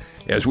podcast.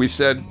 As we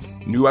said,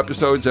 new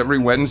episodes every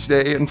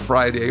Wednesday and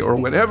Friday or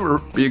whenever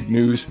big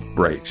news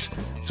breaks.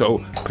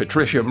 So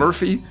Patricia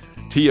Murphy,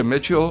 Tia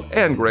Mitchell,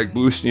 and Greg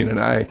Bluestein and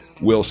I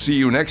will see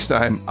you next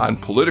time on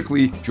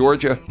Politically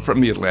Georgia from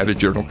the Atlanta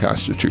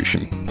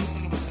Journal-Constitution.